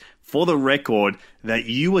state for the record that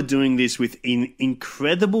you are doing this with an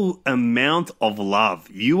incredible amount of love.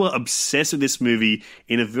 You are obsessed with this movie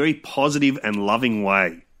in a very positive and loving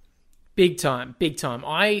way. Big time.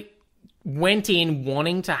 I went in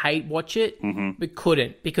wanting to hate watch it, but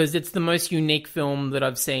couldn't, because it's the most unique film that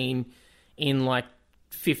I've seen in like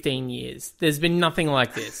 15 years. There's been nothing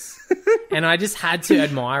like this. And I just had to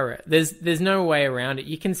admire it. There's no way around it.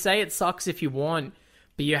 You can say it sucks if you want,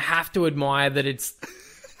 but you have to admire that it's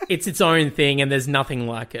its own thing and there's nothing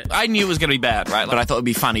like it. I knew it was going to be bad, right? But I thought it would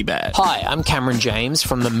be funny bad. Hi, I'm Cameron James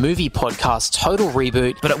from the movie podcast Total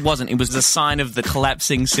Reboot. But it wasn't. It was the sign of the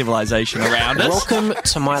collapsing civilization around us. Welcome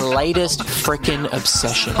to my latest frickin'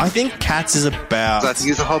 obsession. I think Cats is about... So I think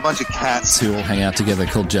there's a whole bunch of cats who all hang out together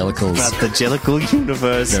called Jellicles. About the Jellicle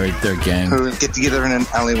universe. They're a gang. who get together in an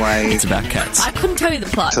alleyway It's about cats. I couldn't tell you the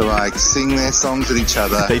plot. to like sing their songs with each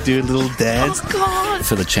other. They do a little dance. Oh, God.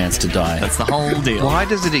 For the chance to die. That's the whole deal. Why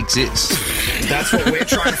does it exist? That's what we're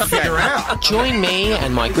trying to figure out. Join me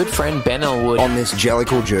and my good friend Ben Elwood On this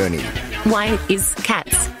Jellicle journey. Why Is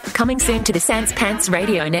Cats? Coming soon to the Sans Pants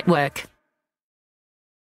Radio Network.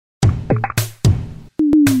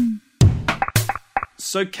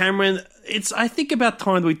 So, Cameron, it's, I think, about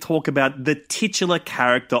time we talk about the titular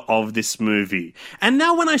character of this movie. And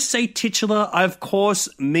now when I say titular, I, of course,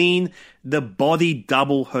 mean the body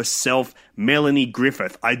double herself, Melanie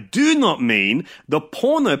Griffith. I do not mean the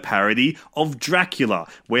porno parody of Dracula,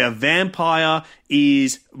 where a vampire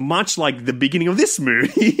is much like the beginning of this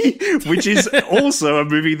movie, which is also a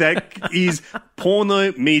movie that is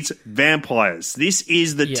porno meets vampires. This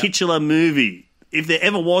is the titular movie, if there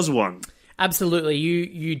ever was one. Absolutely.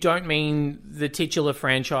 You don't mean the titular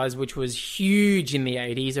franchise, which was huge in the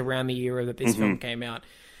 80s, around the era that this film came out,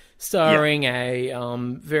 starring a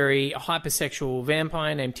very hypersexual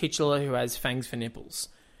vampire named Titular who has fangs for nipples.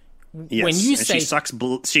 Yes, when you and say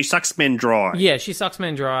she sucks men dry. Yeah, she sucks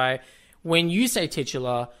men dry. When you say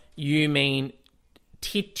titular, you mean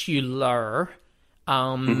titular,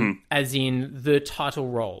 as in the title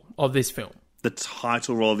role of this film. The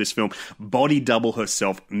title role of this film, body double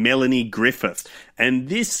herself, Melanie Griffith. And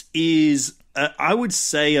this is, I would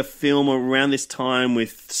say, a film around this time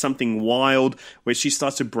with something wild, where she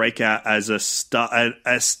starts to break out as a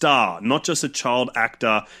star, not just a child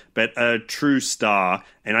actor, but a true star.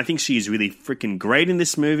 And I think she is really freaking great in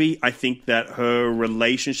this movie. I think that her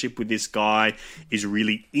relationship with this guy is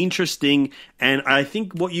really interesting. And I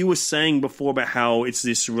think what you were saying before about how it's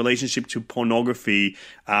this relationship to pornography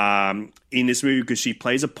in this movie, because she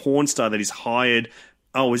plays a porn star that is hired.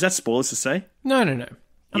 Oh, is that spoilers to say? No.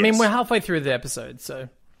 I mean, we're halfway through the episode, so...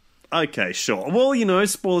 Okay, sure. Well,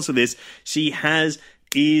 spoilers for this. She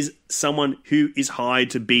is someone who is hired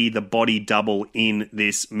to be the body double in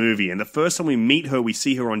this movie. And the first time we meet her, we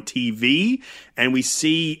see her on TV, and we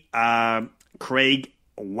see Craig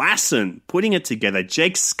Wasson putting it together.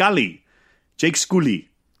 Jake Scully.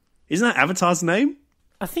 Isn't that Avatar's name?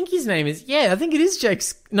 I think his name is... Yeah, I think it is Jake...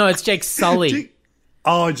 No, it's Jake Sully.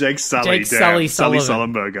 Jake Sully. Jake Sully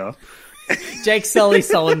Sullenberger. Jake Sully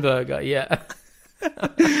Sullenberger, yeah.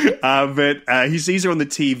 But he sees her on the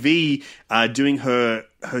TV doing her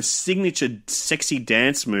signature sexy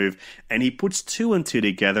dance move, and he puts two and two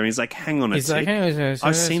together, and he's like, hang on a sec.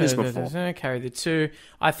 I've seen this before. Carry the two.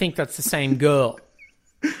 I think that's the same girl.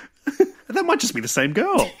 That might just be the same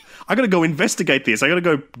girl. I got to go investigate this. I got to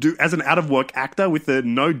go do, as an out-of-work actor with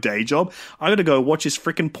no day job, I got to go watch his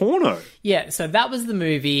freaking porno. Yeah, so that was the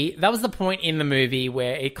movie. That was the point in the movie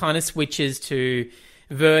where it kind of switches to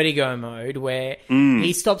Vertigo mode, where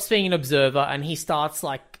he stops being an observer and he starts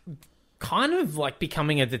kind of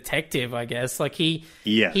becoming a detective, I guess.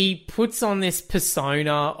 He puts on this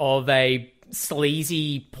persona of a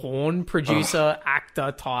sleazy porn producer,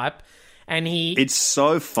 actor type. And it's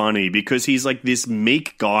so funny because he's like this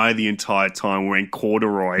meek guy the entire time, wearing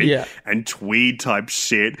corduroy and tweed type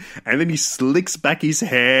shit. And then he slicks back his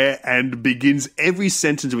hair and begins every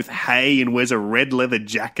sentence with hey and wears a red leather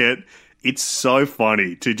jacket. It's so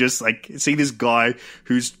funny to just see this guy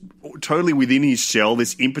who's totally within his shell,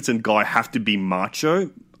 this impotent guy, have to be macho.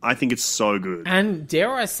 I think it's so good. And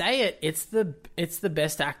dare I say it, it's the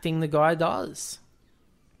best acting the guy does.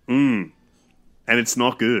 And it's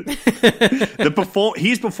not good.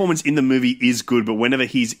 His performance in the movie is good, but whenever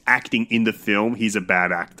he's acting in the film, he's a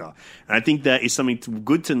bad actor. And I think that is something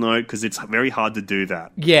good to note because it's very hard to do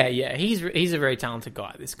that. Yeah, he's a very talented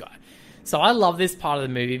guy, this guy. So I love this part of the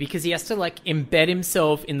movie because he has to embed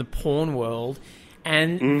himself in the porn world,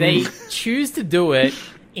 and they choose to do it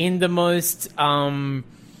in the most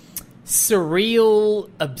surreal,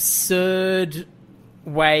 absurd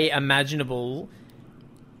way imaginable.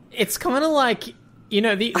 It's kind of like,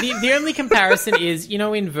 the only comparison is,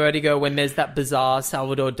 in Vertigo when there's that bizarre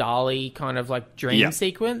Salvador Dali kind of dream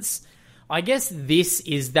sequence. I guess this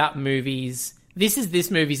is this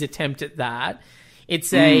movie's attempt at that.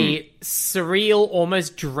 It's a surreal,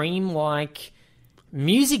 almost dreamlike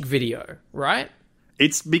music video, right?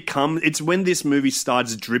 It's when this movie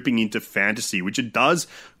starts dripping into fantasy, which it does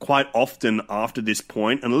quite often after this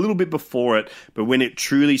point and a little bit before it, but when it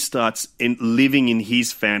truly starts living in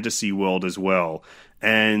his fantasy world as well.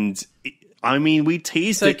 And we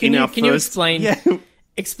teased it in our first... Can you explain? Yeah.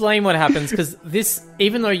 Explain what happens, because this,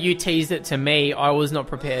 even though you teased it to me, I was not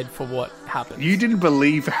prepared for what happened. You didn't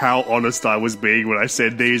believe how honest I was being when I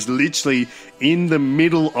said there's literally, in the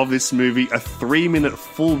middle of this movie, a 3-minute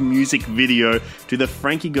full music video to the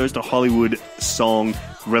Frankie Goes to Hollywood song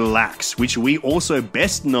Relax, which we also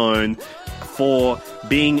best known for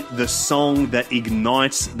being the song that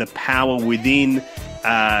ignites the power within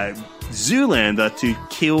Zoolander to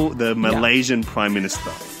kill the Malaysian Prime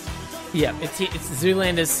Minister. Yeah, it's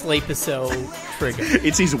Zoolander's sleeper cell trigger.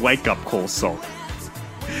 It's his wake up call song.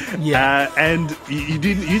 Yeah, and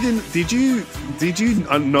did you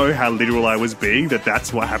know how literal I was being?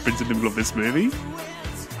 That's what happens in the middle of this movie.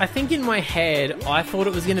 I think in my head, I thought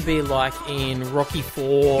it was going to be like in Rocky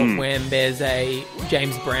IV when there's a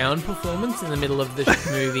James Brown performance in the middle of the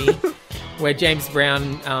movie where James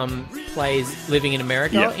Brown plays Living in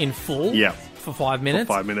America in full for 5 minutes.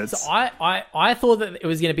 For 5 minutes. So I thought that it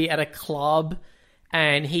was going to be at a club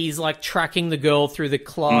and he's like tracking the girl through the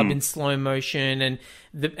club in slow motion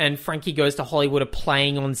and Frankie Goes to Hollywood are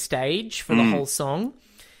playing on stage for the whole song.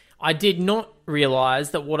 I did not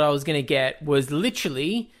realize that what I was going to get was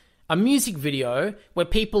literally a music video where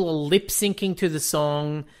people are lip syncing to the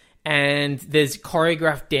song and there's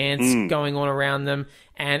choreographed dance going on around them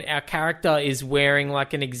and our character is wearing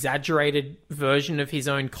like an exaggerated version of his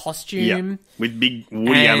own costume. With big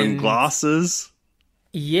Woody Allen glasses.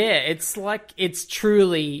 Yeah, it's like, it's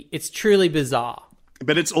truly bizarre.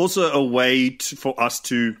 But it's also a way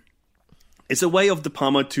it's a way of De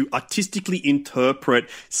Palma to artistically interpret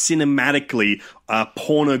cinematically a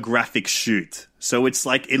pornographic shoot. So it's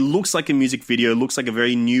like, it looks like a music video, it looks like a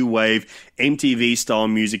very new wave MTV-style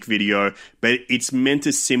music video, but it's meant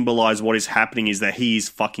to symbolize what is happening is that he is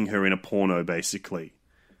fucking her in a porno, basically.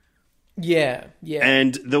 Yeah.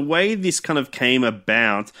 And the way this kind of came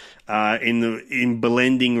about in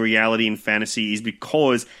blending reality and fantasy is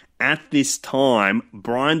because at this time,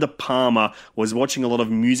 Brian De Palma was watching a lot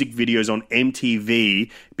of music videos on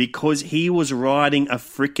MTV because he was writing a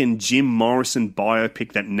frickin' Jim Morrison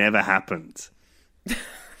biopic that never happened.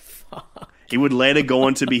 He would later go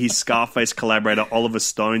on to be his Scarface collaborator, Oliver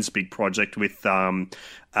Stone's big project with The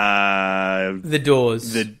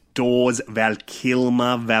Doors. The Doors,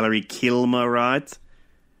 Valerie Kilmer, right?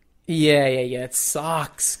 Yeah. It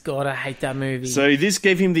sucks. God, I hate that movie. So this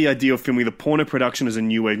gave him the idea of filming the porno production as a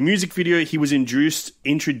new wave music video. He was introduced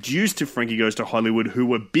to Frankie Goes to Hollywood, who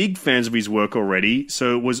were big fans of his work already.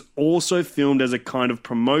 So it was also filmed as a kind of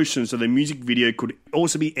promotion, so the music video could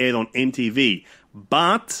also be aired on MTV.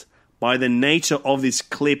 But by the nature of this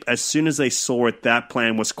clip, as soon as they saw it, that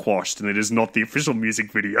plan was quashed, and it is not the official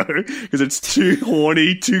music video because it's too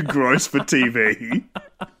horny, too gross for TV.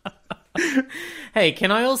 Hey,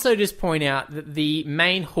 can I also just point out that the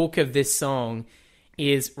main hook of this song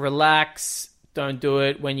is relax, don't do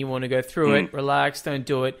it when you want to go through it. Relax, don't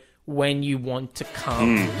do it when you want to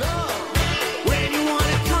come.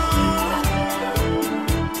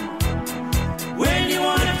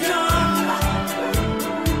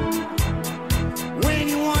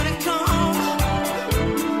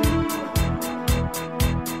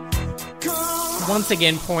 Once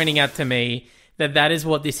again pointing out to me that is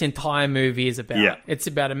what this entire movie is about. Yeah. It's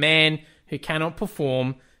about a man who cannot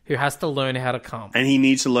perform, who has to learn how to come. And he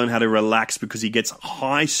needs to learn how to relax because he gets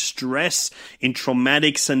high stress in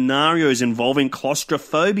traumatic scenarios involving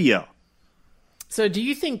claustrophobia. So do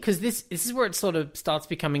you think, because this is where it sort of starts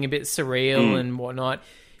becoming a bit surreal and whatnot,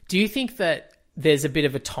 do you think that there's a bit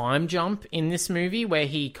of a time jump in this movie where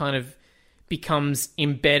he kind of becomes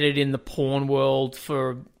embedded in the porn world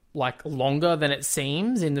for like longer than it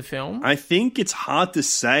seems in the film? I think it's hard to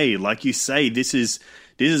say. Like you say, this is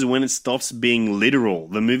when it stops being literal.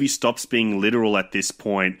 The movie stops being literal at this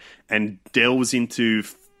point and delves into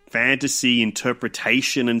fantasy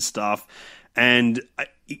interpretation and stuff. And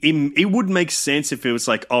it would make sense if it was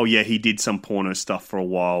like, oh yeah, he did some porno stuff for a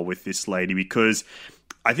while with this lady, because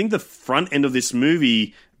I think the front end of this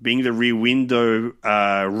movie, being the Rear Window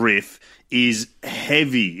riff, is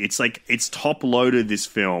heavy. It's like, it's top loaded, this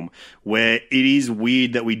film, where it is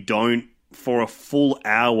weird that we don't, for a full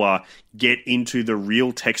hour, get into the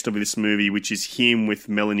real text of this movie, which is him with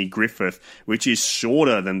Melanie Griffith, which is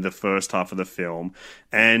shorter than the first half of the film.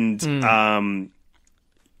 And I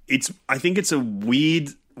think it's a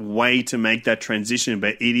weird way to make that transition,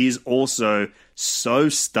 but it is also so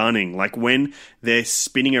stunning. Like when they're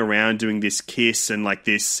spinning around doing this kiss and like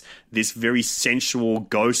this very sensual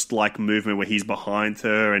ghost-like movement where he's behind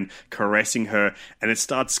her and caressing her, and it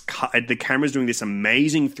starts the camera's doing this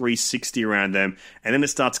amazing 360 around them, and then it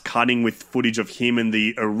starts cutting with footage of him and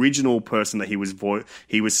the original person that he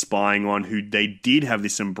was spying on, who they did have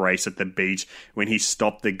this embrace at the beach when he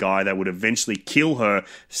stopped the guy that would eventually kill her,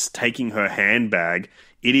 taking her handbag.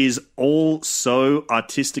 It is all so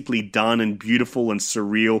artistically done and beautiful and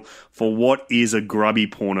surreal for what is a grubby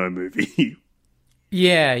porno movie.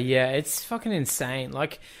 Yeah, it's fucking insane.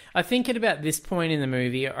 Like, I think at about this point in the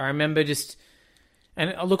movie, I remember just...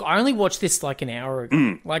 And look, I only watched this like an hour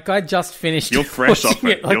ago. Like, I just finished You're fresh off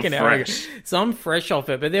it. like You're an hour ago. fresh. So I'm fresh off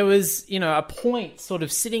it. But there was, a point sort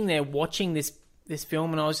of sitting there watching this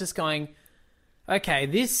film, and I was just going, okay,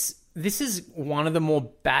 this is one of the more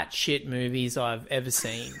batshit movies I've ever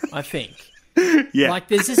seen, I think. Yeah. Like,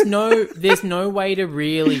 there's no way to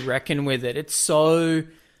really reckon with it. It's so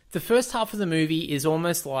the first half of the movie is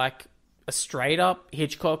almost like a straight up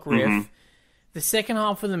Hitchcock riff. The second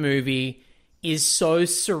half of the movie is so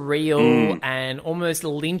surreal and almost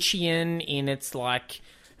Lynchian in its like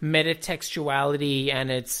metatextuality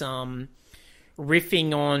and its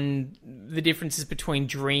riffing on the differences between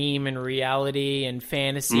dream and reality and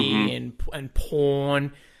fantasy and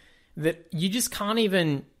porn, that you just can't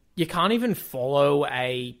even follow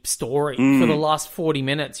a story for the last 40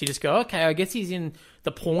 minutes. You just go, okay, I guess he's in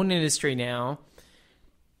the porn industry now.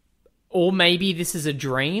 Or maybe this is a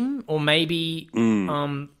dream, or maybe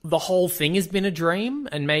the whole thing has been a dream,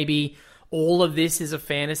 and maybe all of this is a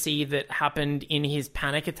fantasy that happened in his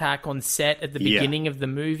panic attack on set at the beginning of the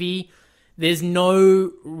movie. There's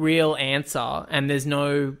no real answer, and there's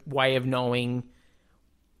no way of knowing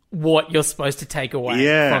what you're supposed to take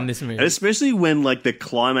away from this movie. And especially when like the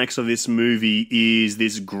climax of this movie is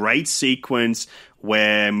this great sequence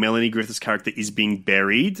where Melanie Griffith's character is being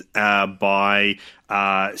buried by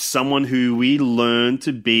someone who we learn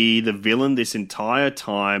to be the villain this entire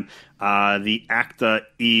time. The actor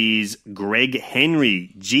is Greg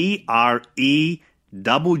Henry, G-R-E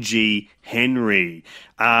Double G Henry.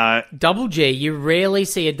 Double G, you rarely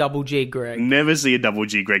see a double G Greg. Never see a double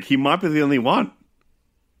G Greg. He might be the only one.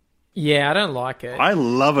 Yeah, I don't like it. I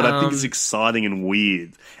love it. I think it's exciting and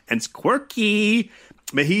weird. And it's quirky.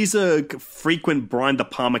 But he's a frequent Brian De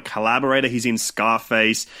Palma collaborator. He's in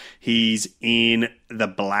Scarface. He's in The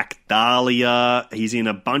Black Dahlia. He's in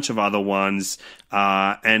a bunch of other ones.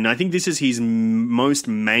 And I think this is his most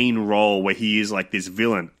main role, where he is like this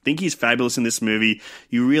villain. I think he's fabulous in this movie.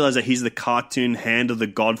 You realize that he's the cartoon hand of the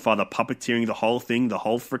Godfather, puppeteering the whole thing the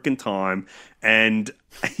whole freaking time. And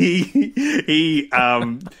he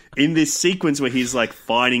in this sequence where he's like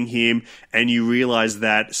fighting him, and you realize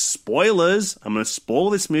that, spoilers, I'm going to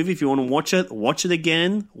spoil this movie. If you want to watch it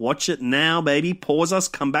again, watch it now, baby. Pause us,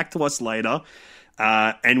 come back to us later.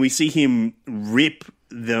 And we see him rip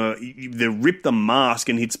the mask,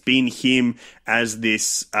 and it's been him as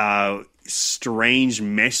this strange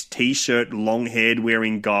mesh t-shirt, long-haired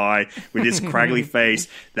wearing guy with this craggly face.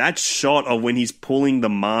 That shot of when he's pulling the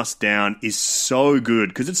mask down is so good,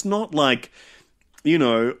 because it's not like, you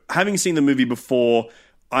know, having seen the movie before,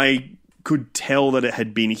 I could tell that it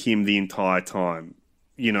had been him the entire time,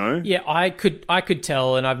 you know? Yeah, I could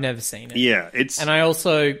tell, and I've never seen it. Yeah, and I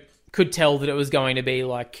also could tell that it was going to be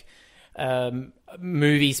like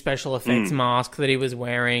movie special effects mask that he was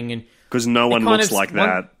wearing, and because no one looks like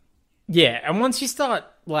that. Yeah, and once you start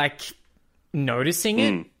like noticing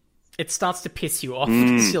it, it starts to piss you off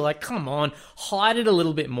because you're like, come on, hide it a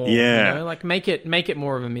little bit more. Yeah, you know? Like make it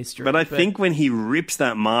more of a mystery. But I think when he rips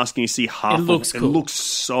that mask and you see half of it, it looks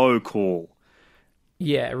so cool.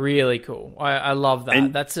 Yeah, really cool. I love that.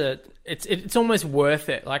 And it's almost worth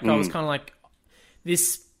it. Like I was kind of like,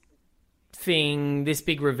 this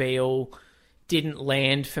big reveal didn't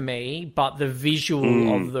land for me, but the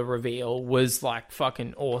visual of the reveal was like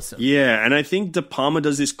fucking awesome. Yeah, and I think De Palma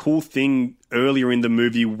does this cool thing earlier in the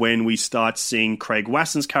movie when we start seeing Craig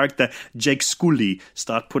Wasson's character, Jake Scully,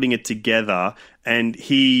 start putting it together, and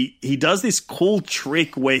he does this cool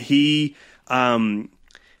trick where he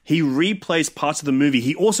replays parts of the movie.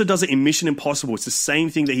 He also does it in Mission Impossible. It's the same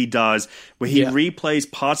thing that he does, where he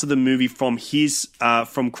replays parts of the movie from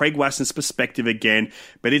from Craig Wasson's perspective again,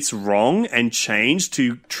 but it's wrong and changed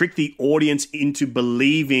to trick the audience into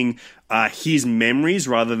believing his memories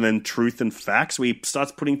rather than truth and facts, where he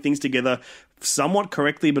starts putting things together somewhat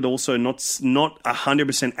correctly, but also not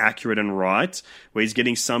 100% accurate and right, where he's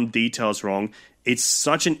getting some details wrong. It's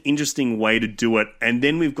such an interesting way to do it. And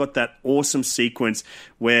then we've got that awesome sequence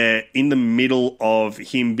where in the middle of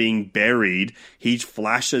him being buried, he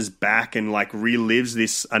flashes back and like relives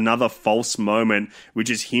this another false moment, which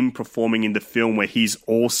is him performing in the film where he's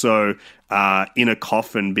also in a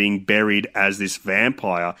coffin being buried as this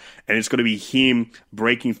vampire. And it's got to be him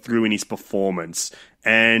breaking through in his performance.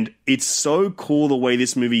 And it's so cool the way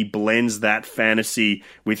this movie blends that fantasy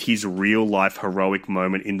with his real life heroic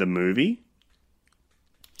moment in the movie.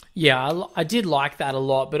 Yeah, I did like that a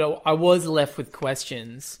lot, but I was left with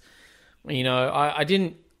questions. You know, I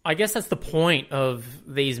guess that's the point of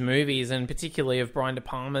these movies, and particularly of Brian De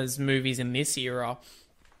Palma's movies in this era,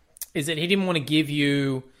 is that he didn't want to give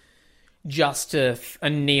you just a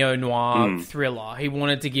neo-noir thriller. He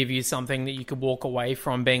wanted to give you something that you could walk away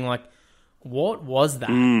from being like, what was that?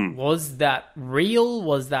 Was that real?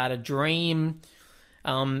 Was that a dream?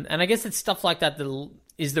 And I guess it's stuff like that that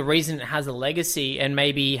is the reason it has a legacy and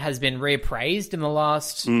maybe has been reappraised in the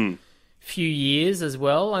last few years as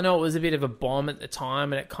well. I know it was a bit of a bomb at the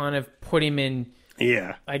time, and it kind of put him in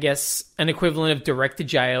Yeah. I guess, an equivalent of direct to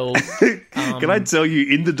jail. Can I tell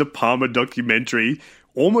you, in the De Palma documentary,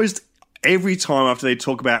 almost every time after they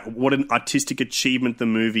talk about what an artistic achievement the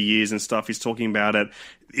movie is and stuff, he's talking about it.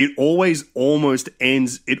 It almost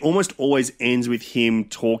always ends with him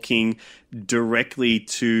talking directly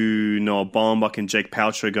to Noah Baumbach and Jake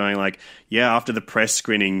Paltrow, going like, "Yeah, after the press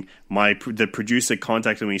screening, the producer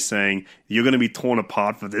contacted me saying you're going to be torn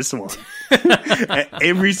apart for this one."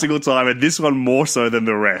 Every single time, and this one more so than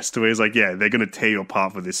the rest. Where he's like, "Yeah, they're going to tear you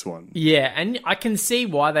apart for this one." Yeah, and I can see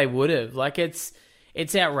why they would have. Like, it's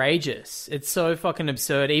outrageous. It's so fucking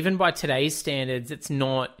absurd. Even by today's standards, it's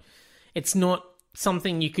not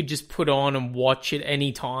something you could just put on and watch at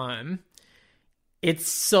any time. It's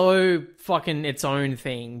so fucking its own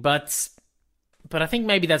thing. But I think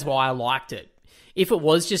maybe that's why I liked it. If it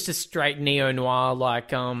was just a straight neo-noir like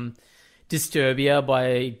Disturbia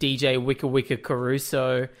by DJ Wicca Wicca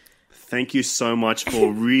Caruso... Thank you so much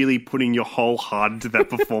for really putting your whole heart into that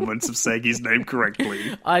performance of saying his name correctly.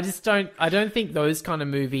 I don't think those kind of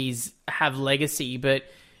movies have legacy, but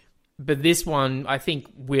this one I think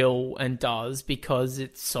will and does because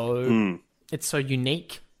it's so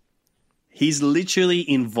unique. He's literally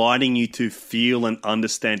inviting you to feel and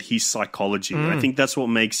understand his psychology. I think that's what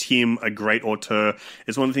makes him a great auteur.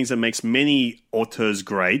 It's one of the things that makes many auteurs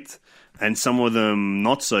great, and some of them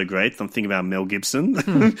not so great. I'm thinking about Mel Gibson,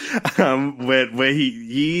 where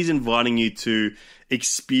he's inviting you to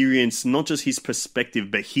experience not just his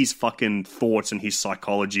perspective, but his fucking thoughts and his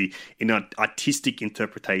psychology in an artistic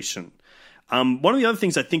interpretation. One of the other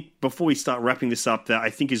things I think, before we start wrapping this up, that I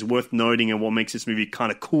think is worth noting and what makes this movie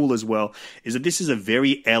kind of cool as well, is that this is a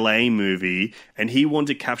very LA movie, and he wanted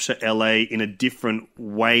to capture LA in a different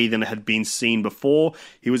way than it had been seen before.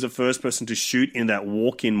 He was the first person to shoot in that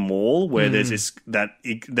walk-in mall where there's that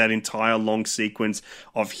entire long sequence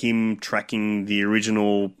of him tracking the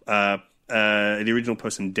original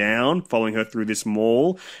person down, following her through this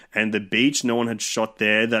mall and the beach. No one had shot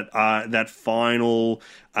there. That final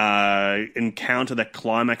encounter, that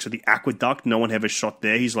climax of the aqueduct, no one ever shot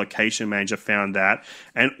there. His location manager found that.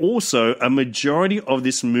 And also, a majority of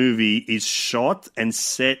this movie is shot and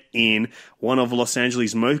set in one of Los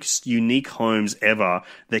Angeles' most unique homes ever,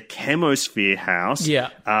 the Chemosphere House,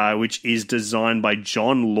 which is designed by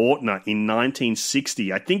John Lautner in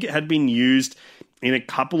 1960. I think it had been used in a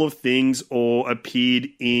couple of things or appeared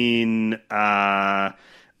in the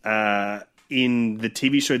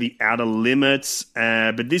TV show The Outer Limits,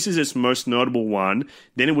 but this is its most notable one.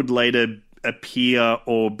 Then it would later appear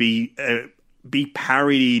or be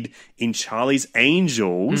parodied in Charlie's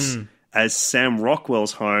Angels as Sam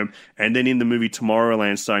Rockwell's home, and then in the movie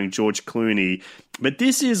Tomorrowland starring George Clooney. But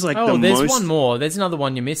this is like there's one more. There's another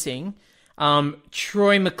one you're missing.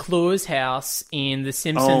 Troy McClure's house in the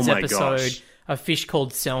Simpsons episode A Fish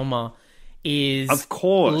Called Selma is, of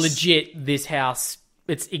course, legit this house.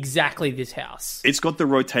 It's exactly this house. It's got the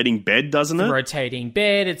rotating bed, doesn't it? The rotating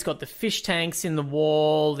bed. It's got the fish tanks in the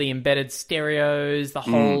wall, the embedded stereos, the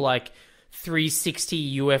whole like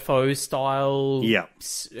 360 UFO style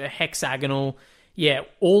hexagonal. Yeah,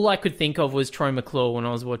 all I could think of was Troy McClure when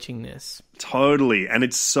I was watching this. Totally. And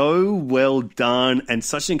it's so well done and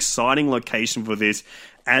such an exciting location for this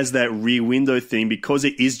as that rear window thing, because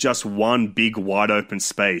it is just one big wide open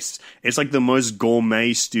space. It's like the most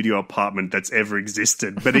gourmet studio apartment that's ever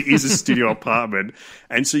existed, but it is a studio apartment.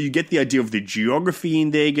 And so you get the idea of the geography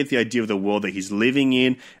in there, you get the idea of the world that he's living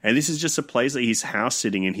in, and this is just a place that he's house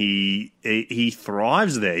sitting, and he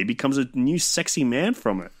thrives there. He becomes a new sexy man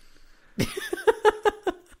from it.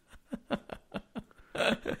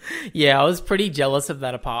 Yeah, I was pretty jealous of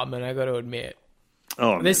that apartment, I got to admit.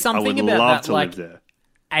 Oh, there's something I would about love that, to like, live there.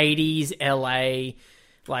 80s LA,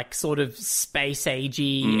 like sort of space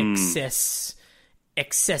agey,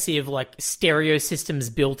 excessive like stereo systems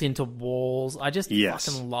built into walls. I just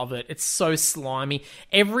fucking love it. It's so slimy.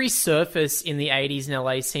 Every surface in the 80s in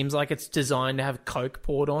LA seems like it's designed to have Coke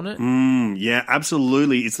poured on it. Yeah,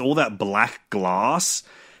 absolutely. It's all that black glass.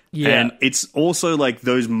 Yeah. And it's also like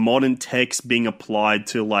those modern techs being applied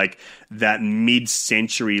to like that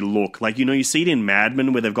mid-century look. Like, you know, you see it in Mad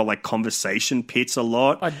Men where they've got like conversation pits a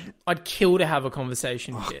lot. I'd kill to have a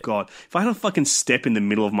conversation pit. Oh, God. If I had a fucking step in the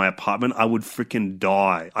middle of my apartment, I would freaking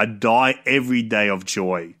die. I'd die every day of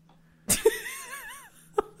joy.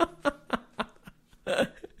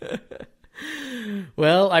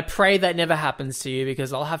 Well, I pray that never happens to you,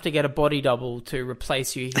 because I'll have to get a body double to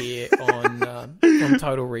replace you here on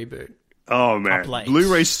Total Reboot. Oh, man.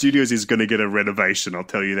 Blu-ray Studios is going to get a renovation, I'll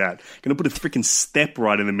tell you that. Going to put a freaking step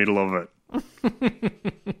right in the middle of it.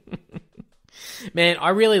 Man, I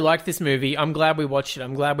really like this movie. I'm glad we watched it.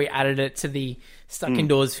 I'm glad we added it to the Stuck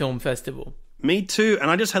Indoors Film Festival. Me too,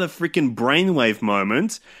 and I just had a freaking brainwave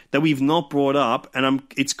moment that we've not brought up, and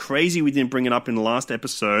it's crazy we didn't bring it up in the last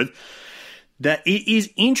episode, that it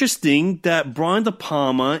is interesting that Brian De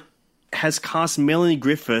Palma has cast Melanie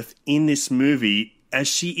Griffith in this movie as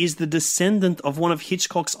she is the descendant of one of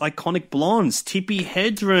Hitchcock's iconic blondes, Tippi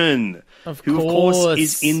Hedren, who of course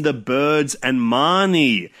is in The Birds and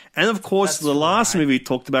Marnie. And of course, the last movie we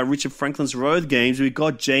talked about, Richard Franklin's Road Games, we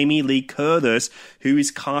got Jamie Lee Curtis, who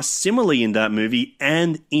is cast similarly in that movie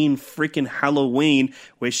and in freaking Halloween,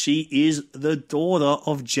 where she is the daughter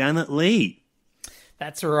of Janet Leigh.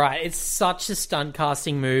 That's right. It's such a stunt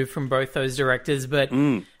casting move from both those directors, but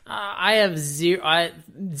I have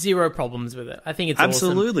zero problems with it. I think it's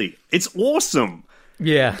absolutely awesome. It's awesome.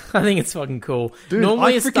 Yeah, I think it's fucking cool. Dude,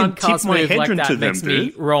 normally I a stunt cast move like that makes me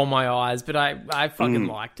dude. roll my eyes, but I fucking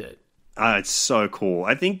liked it. It's so cool.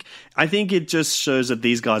 I think it just shows that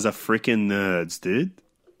these guys are freaking nerds, dude.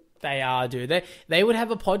 They are, dude. They would have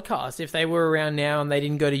a podcast if they were around now and they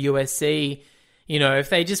didn't go to USC. You know, if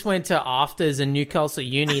they just went to Afters and Newcastle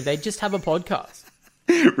Uni, they'd just have a podcast.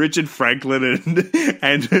 Richard Franklin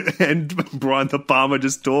and Brian De Palma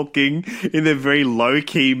just talking in a very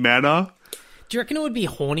low-key manner. Do you reckon it would be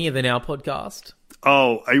hornier than our podcast?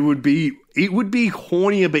 Oh, it would be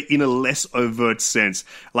hornier, but in a less overt sense.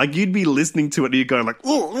 Like, you'd be listening to it and you're going like,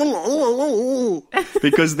 ooh,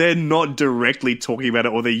 because they're not directly talking about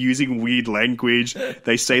it, or they're using weird language.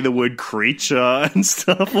 They say the word creature and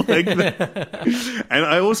stuff like that. And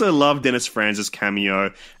I also love Dennis Franz's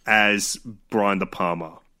cameo as Brian De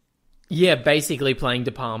Palma. Yeah, basically playing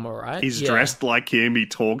De Palma, right? He's dressed like him. He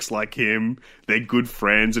talks like him. They're good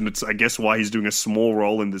friends, and it's, I guess, why he's doing a small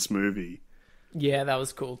role in this movie. Yeah, that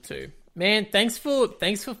was cool too. Man, thanks for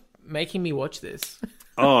making me watch this.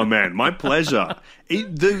 Oh man, my pleasure.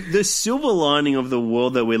 The silver lining of the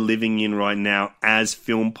world that we're living in right now as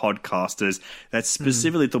film podcasters that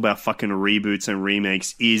specifically talk about fucking reboots and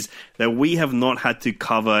remakes is that we have not had to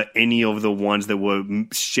cover any of the ones that were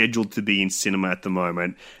scheduled to be in cinema at the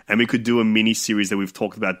moment, and we could do a mini series that we've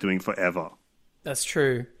talked about doing forever. That's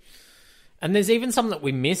true. And there's even some that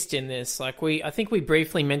we missed in this. Like I think we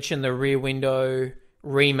briefly mentioned the Rear Window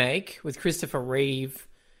remake with Christopher Reeve,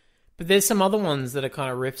 but there's some other ones that are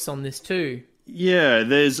kind of riffs on this too. Yeah,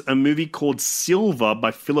 there's a movie called Silver by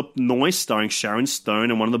Philip Noyce starring Sharon Stone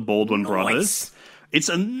and one of the Baldwin brothers. It's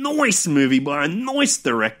a nice movie by a nice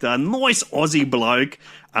director, a nice Aussie bloke,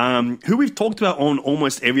 who we've talked about on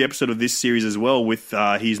almost every episode of this series as well, with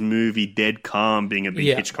his movie Dead Calm being a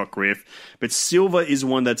big Hitchcock riff. But Silver is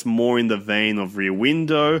one that's more in the vein of Rear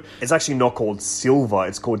Window. It's actually not called Silver,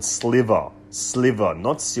 it's called Sliver. Sliver,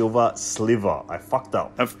 not Silver, Sliver. I fucked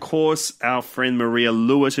up. Of course, our friend Maria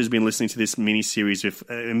Lewis, who's been listening to this mini-series with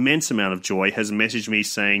an immense amount of joy, has messaged me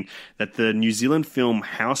saying that the New Zealand film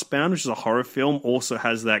Housebound, which is a horror film, also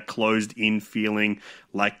has that closed-in feeling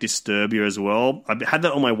like Disturbia as well. I've had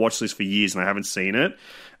that on my watch list for years and I haven't seen it.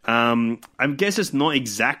 I guess it's not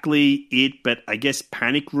exactly it, but I guess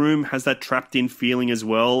Panic Room has that trapped-in feeling as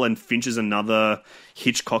well, and Finch is another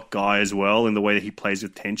Hitchcock guy as well in the way that he plays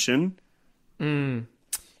with tension.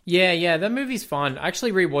 Yeah, that movie's fun. I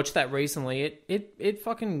actually rewatched that recently.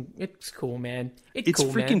 It's cool, man. It's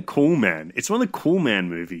freaking cool, man. It's one of the Cool Man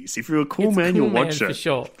movies. If you're a cool man, you'll watch it. For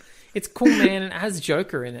sure. It's cool, man, and it has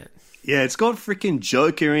Joker in it. Yeah, it's got freaking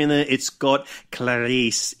Joker in it. It's got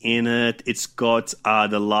Clarice in it. It's got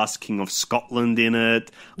The Last King of Scotland in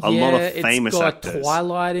it. A lot of famous actors. It's got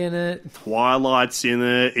Twilight in it. Twilight's in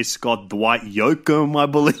it. It's got Dwight Yoakam, I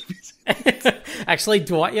believe. Actually,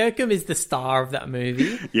 Dwight Yoakam is the star of that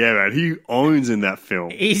movie. Yeah, man, he owns in that film.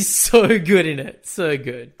 He's so good in it. So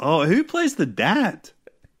good. Oh, who plays the dad?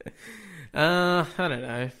 I don't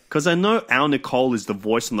know. Because I know Al Nicole is the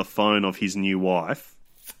voice on the phone of his new wife.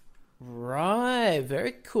 Right,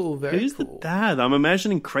 very cool, very Who's cool. the dad? I'm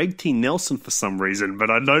imagining Craig T. Nelson for some reason, but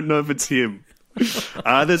I don't know if it's him.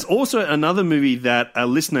 There's also another movie that a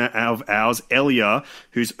listener of ours, Elia,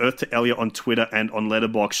 who's Earth to Elia on Twitter and on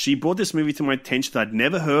Letterboxd, she brought this movie to my attention that I'd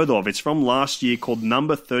never heard of. It's from last year called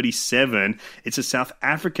Number 37. It's a South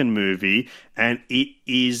African movie, and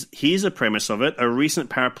here's a premise of it. A recent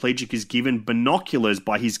paraplegic is given binoculars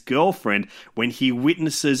by his girlfriend when he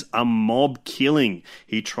witnesses a mob killing.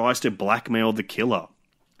 He tries to blackmail the killer.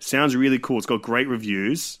 Sounds really cool. It's got great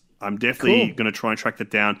reviews. I'm definitely going to try and track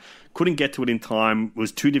that down. Couldn't get to it in time. It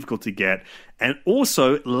was too difficult to get. And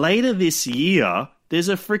also, later this year, there's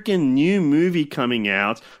a freaking new movie coming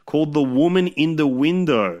out called The Woman in the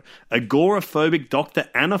Window. Agoraphobic Dr.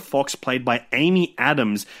 Anna Fox, played by Amy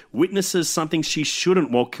Adams, witnesses something she shouldn't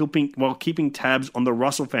while keeping tabs on the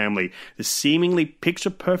Russell family, the seemingly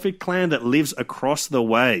picture-perfect clan that lives across the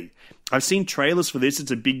way. I've seen trailers for this.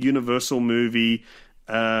 It's a big Universal movie.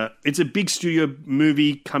 It's a big studio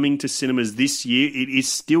movie coming to cinemas this year. It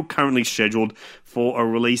is still currently scheduled for a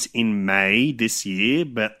release in May this year,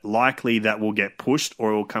 but likely that will get pushed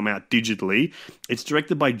or it will come out digitally. It's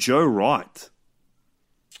directed by Joe Wright.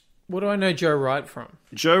 What do I know Joe Wright from?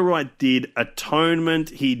 Joe Wright did Atonement.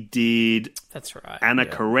 He did That's right. Anna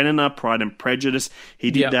Karenina, Pride and Prejudice.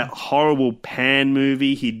 He did that horrible Pan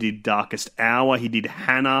movie. He did Darkest Hour. He did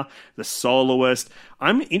Hannah, The Soloist.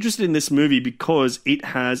 I'm interested in this movie because it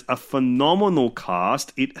has a phenomenal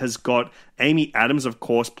cast. It has got Amy Adams, of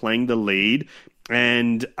course, playing the lead,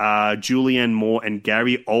 and Julianne Moore and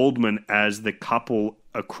Gary Oldman as the couple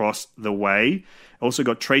across the way. Also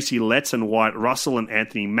got Tracy Letts and Wyatt Russell and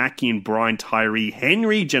Anthony Mackie and Brian Tyree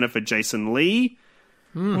Henry, Jennifer Jason Leigh.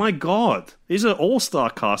 My God, this is an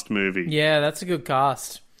all-star cast movie. Yeah, that's a good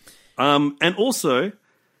cast. And also,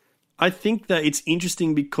 I think that it's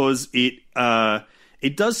interesting because it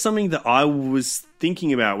does something that I was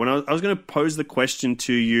thinking about when I was going to pose the question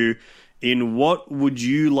to you. In what would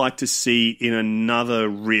you like to see in another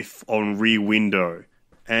riff on Rear Window?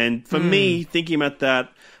 And for me, thinking about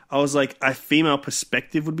that, I was like, a female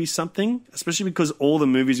perspective would be something, especially because all the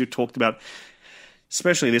movies we've talked about,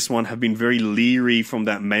 especially this one, have been very leery from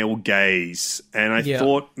that male gaze. And I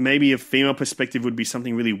thought maybe a female perspective would be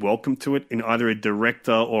something really welcome to it in either a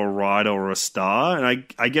director or a writer or a star. And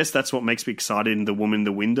I guess that's what makes me excited in The Woman in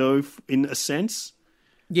the Window, in a sense.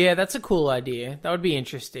 Yeah, that's a cool idea. That would be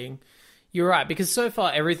interesting. You're right, because so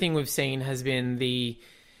far everything we've seen has been the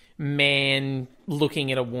man looking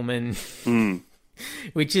at a woman,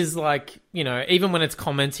 which is like, you know, even when it's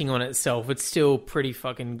commenting on itself, it's still pretty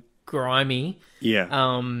fucking grimy.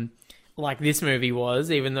 Yeah. Like this movie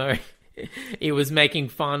was, even though it was making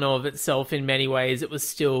fun of itself in many ways, it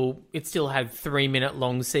still had 3-minute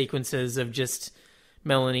long sequences of just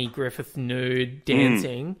Melanie Griffith nude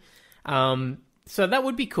dancing. So that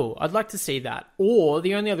would be cool. I'd like to see that. Or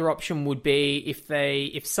the only other option would be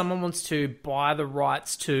if someone wants to buy the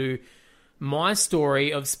rights to my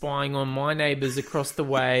story of spying on my neighbours across the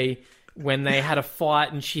way when they had a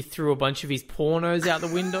fight and she threw a bunch of his pornos out the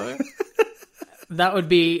window. That would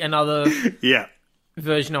be another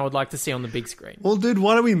version I would like to see on the big screen. Well, dude,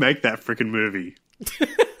 why don't we make that freaking movie?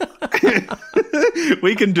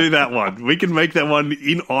 We can do that one. We can make that one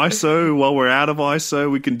in ISO while we're out of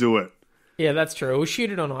ISO. We can do it. Yeah, that's true. We'll shoot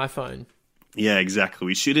it on iPhone. Yeah, exactly.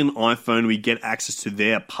 We shoot in iPhone. We get access to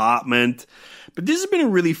their apartment. But this has been a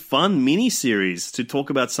really fun mini-series to talk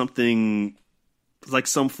about something like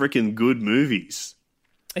some freaking good movies.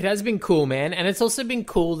 It has been cool, man. And it's also been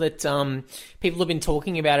cool that people have been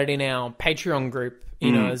talking about it in our Patreon group,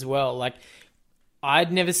 you know, as well. Like, I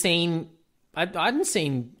hadn't seen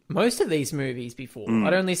most of these movies before.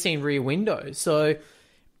 I'd only seen Rear Window. So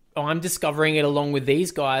I'm discovering it along with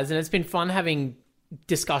these guys, and it's been fun having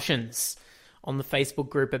discussions on the Facebook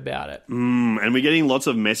group about it. And we're getting lots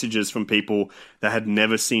of messages from people that had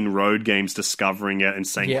never seen Road Games discovering it and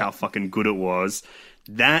saying how fucking good it was.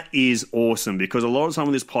 That is awesome, because a lot of time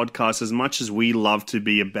on this podcast, as much as we love to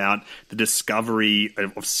be about the discovery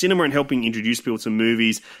of cinema and helping introduce people to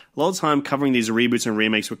movies, a lot of time covering these reboots and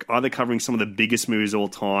remakes, we're either covering some of the biggest movies of all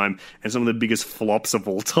time and some of the biggest flops of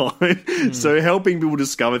all time. So helping people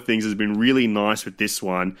discover things has been really nice with this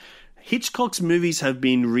one. Hitchcock's movies have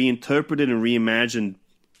been reinterpreted and reimagined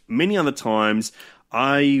many other times.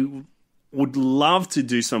 I would love to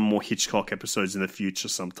do some more Hitchcock episodes in the future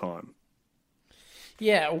sometime.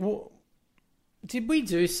 Yeah, did we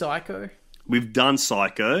do Psycho? We've done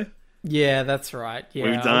Psycho. Yeah, that's right.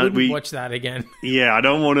 Yeah, I wouldn't watch that again. Yeah, I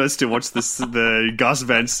don't want us to watch the Gus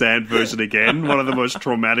Van Sant version again, one of the most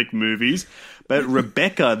traumatic movies. But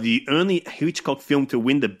Rebecca, the only Hitchcock film to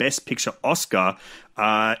win the Best Picture Oscar,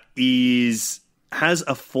 has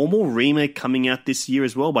a formal remake coming out this year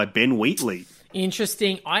as well by Ben Wheatley.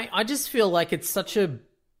 Interesting. I just feel like it's such a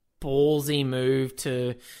ballsy move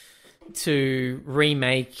to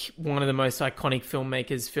remake one of the most iconic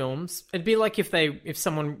filmmakers' films. It'd be like if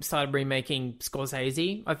someone started remaking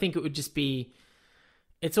Scorsese. I think it would just be,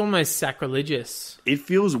 it's almost sacrilegious. It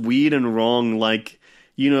feels weird and wrong. Like,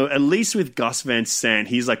 you know, at least with Gus Van Sant,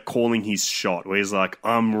 he's like calling his shot, where he's like,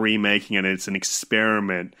 I'm remaking it, and it's an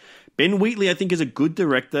experiment. Ben Wheatley, I think, is a good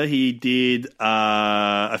director. He did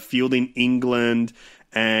A Field in England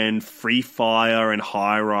and Free Fire and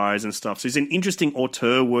High Rise and stuff. So he's an interesting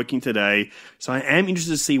auteur working today. So I am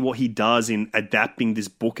interested to see what he does in adapting this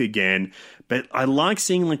book again. But I like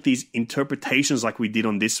seeing like these interpretations like we did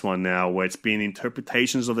on this one now, where it's been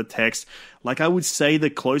interpretations of the text. Like I would say the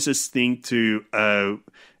closest thing to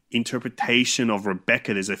interpretation of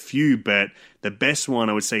Rebecca, there's a few, but the best one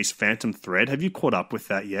I would say is Phantom Thread. Have you caught up with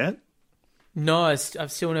that yet? No,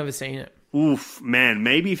 I've still never seen it. Oof, man,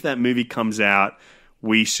 maybe if that movie comes out,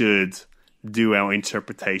 we should do our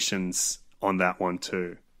interpretations on that one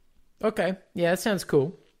too. Okay. Yeah, that sounds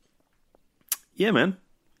cool. Yeah, man.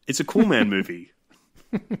 It's a cool man movie.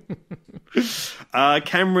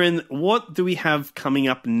 Cameron, what do we have coming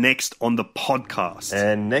up next on the podcast?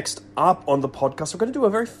 And next up on the podcast, we're going to do a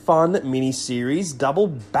very fun mini-series, double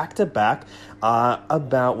back-to-back,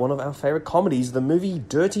 about one of our favourite comedies, the movie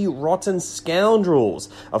Dirty Rotten Scoundrels.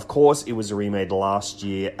 Of course, it was remade last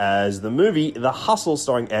year as the movie The Hustle,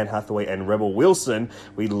 starring Anne Hathaway and Rebel Wilson.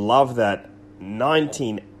 We love that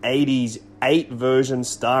 1980s 8 version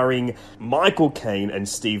starring Michael Caine and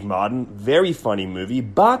Steve Martin. Very funny movie,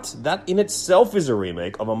 but that in itself is a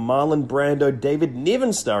remake of a Marlon Brando, David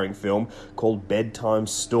Niven starring film called Bedtime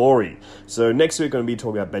Story. So next week we're going to be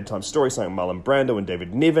talking about Bedtime Story starring Marlon Brando and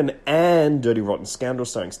David Niven, and Dirty Rotten Scoundrels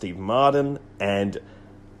starring Steve Martin and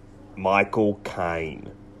Michael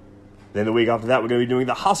Caine. Then the week after that we're going to be doing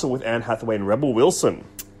The Hustle with Anne Hathaway and Rebel Wilson.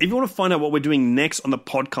 If you want to find out what we're doing next on the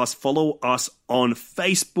podcast, follow us on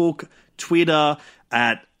Facebook, Twitter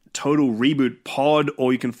at Total Reboot Pod,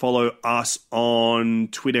 or you can follow us on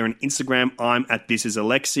Twitter and Instagram. I'm at This Is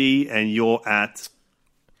Alexi, and you're at...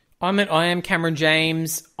 I am Cameron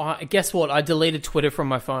James. Guess what? I deleted Twitter from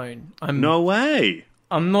my phone. No way.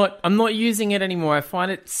 I'm not using it anymore. I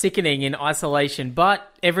find it sickening in isolation, but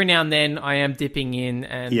every now and then I am dipping in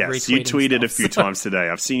and retweeting. Yes, you tweeted stuff, a few times today.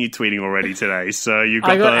 I've seen you tweeting already today. So you got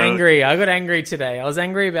I got angry. I got angry today. I was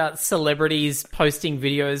angry about celebrities posting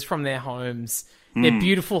videos from their homes. Their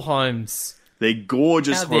beautiful homes. Their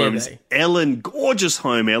gorgeous homes. They? Ellen, gorgeous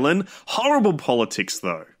home, Ellen. Horrible politics,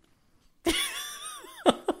 though.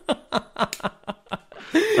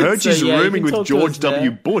 I heard she's rooming with George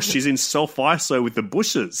W. Bush. She's in self-iso with the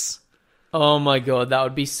Bushes. Oh my God, that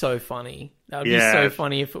would be so funny. That would be so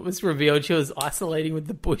funny if it was revealed she was isolating with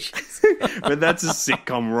the Bushes. But that's a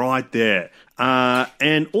sitcom right there.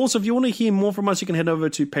 And also, if you want to hear more from us, you can head over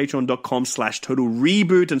to patreon.com/Total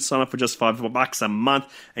Reboot and sign up for just $5 a month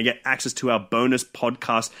and get access to our bonus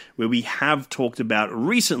podcast where we have talked about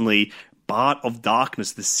recently Bart of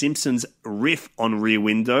Darkness, The Simpsons riff on Rear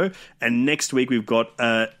Window. And next week we've got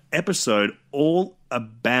an episode all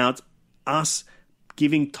about us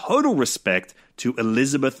giving total respect to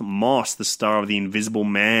Elizabeth Moss, the star of The Invisible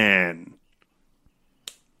Man.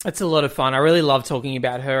 It's a lot of fun. I really love talking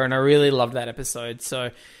about her, and I really loved that episode.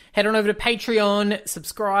 So head on over to Patreon,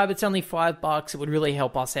 subscribe. It's only $5. It would really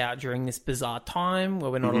help us out during this bizarre time where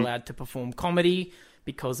we're not allowed to perform comedy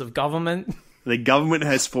because of government. The government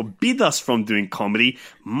has forbid us from doing comedy,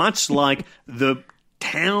 much like the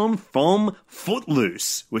town from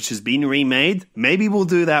Footloose, which has been remade. Maybe we'll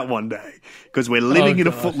do that one day, because we're living in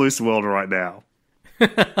a Footloose world right now.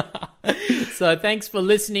 So thanks for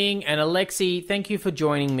listening, and Alexi, thank you for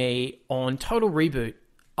joining me on Total Reboot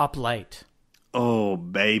Up Late. Oh,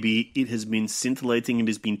 baby, it has been scintillating, it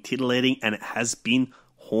has been titillating, and it has been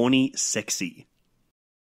horny sexy.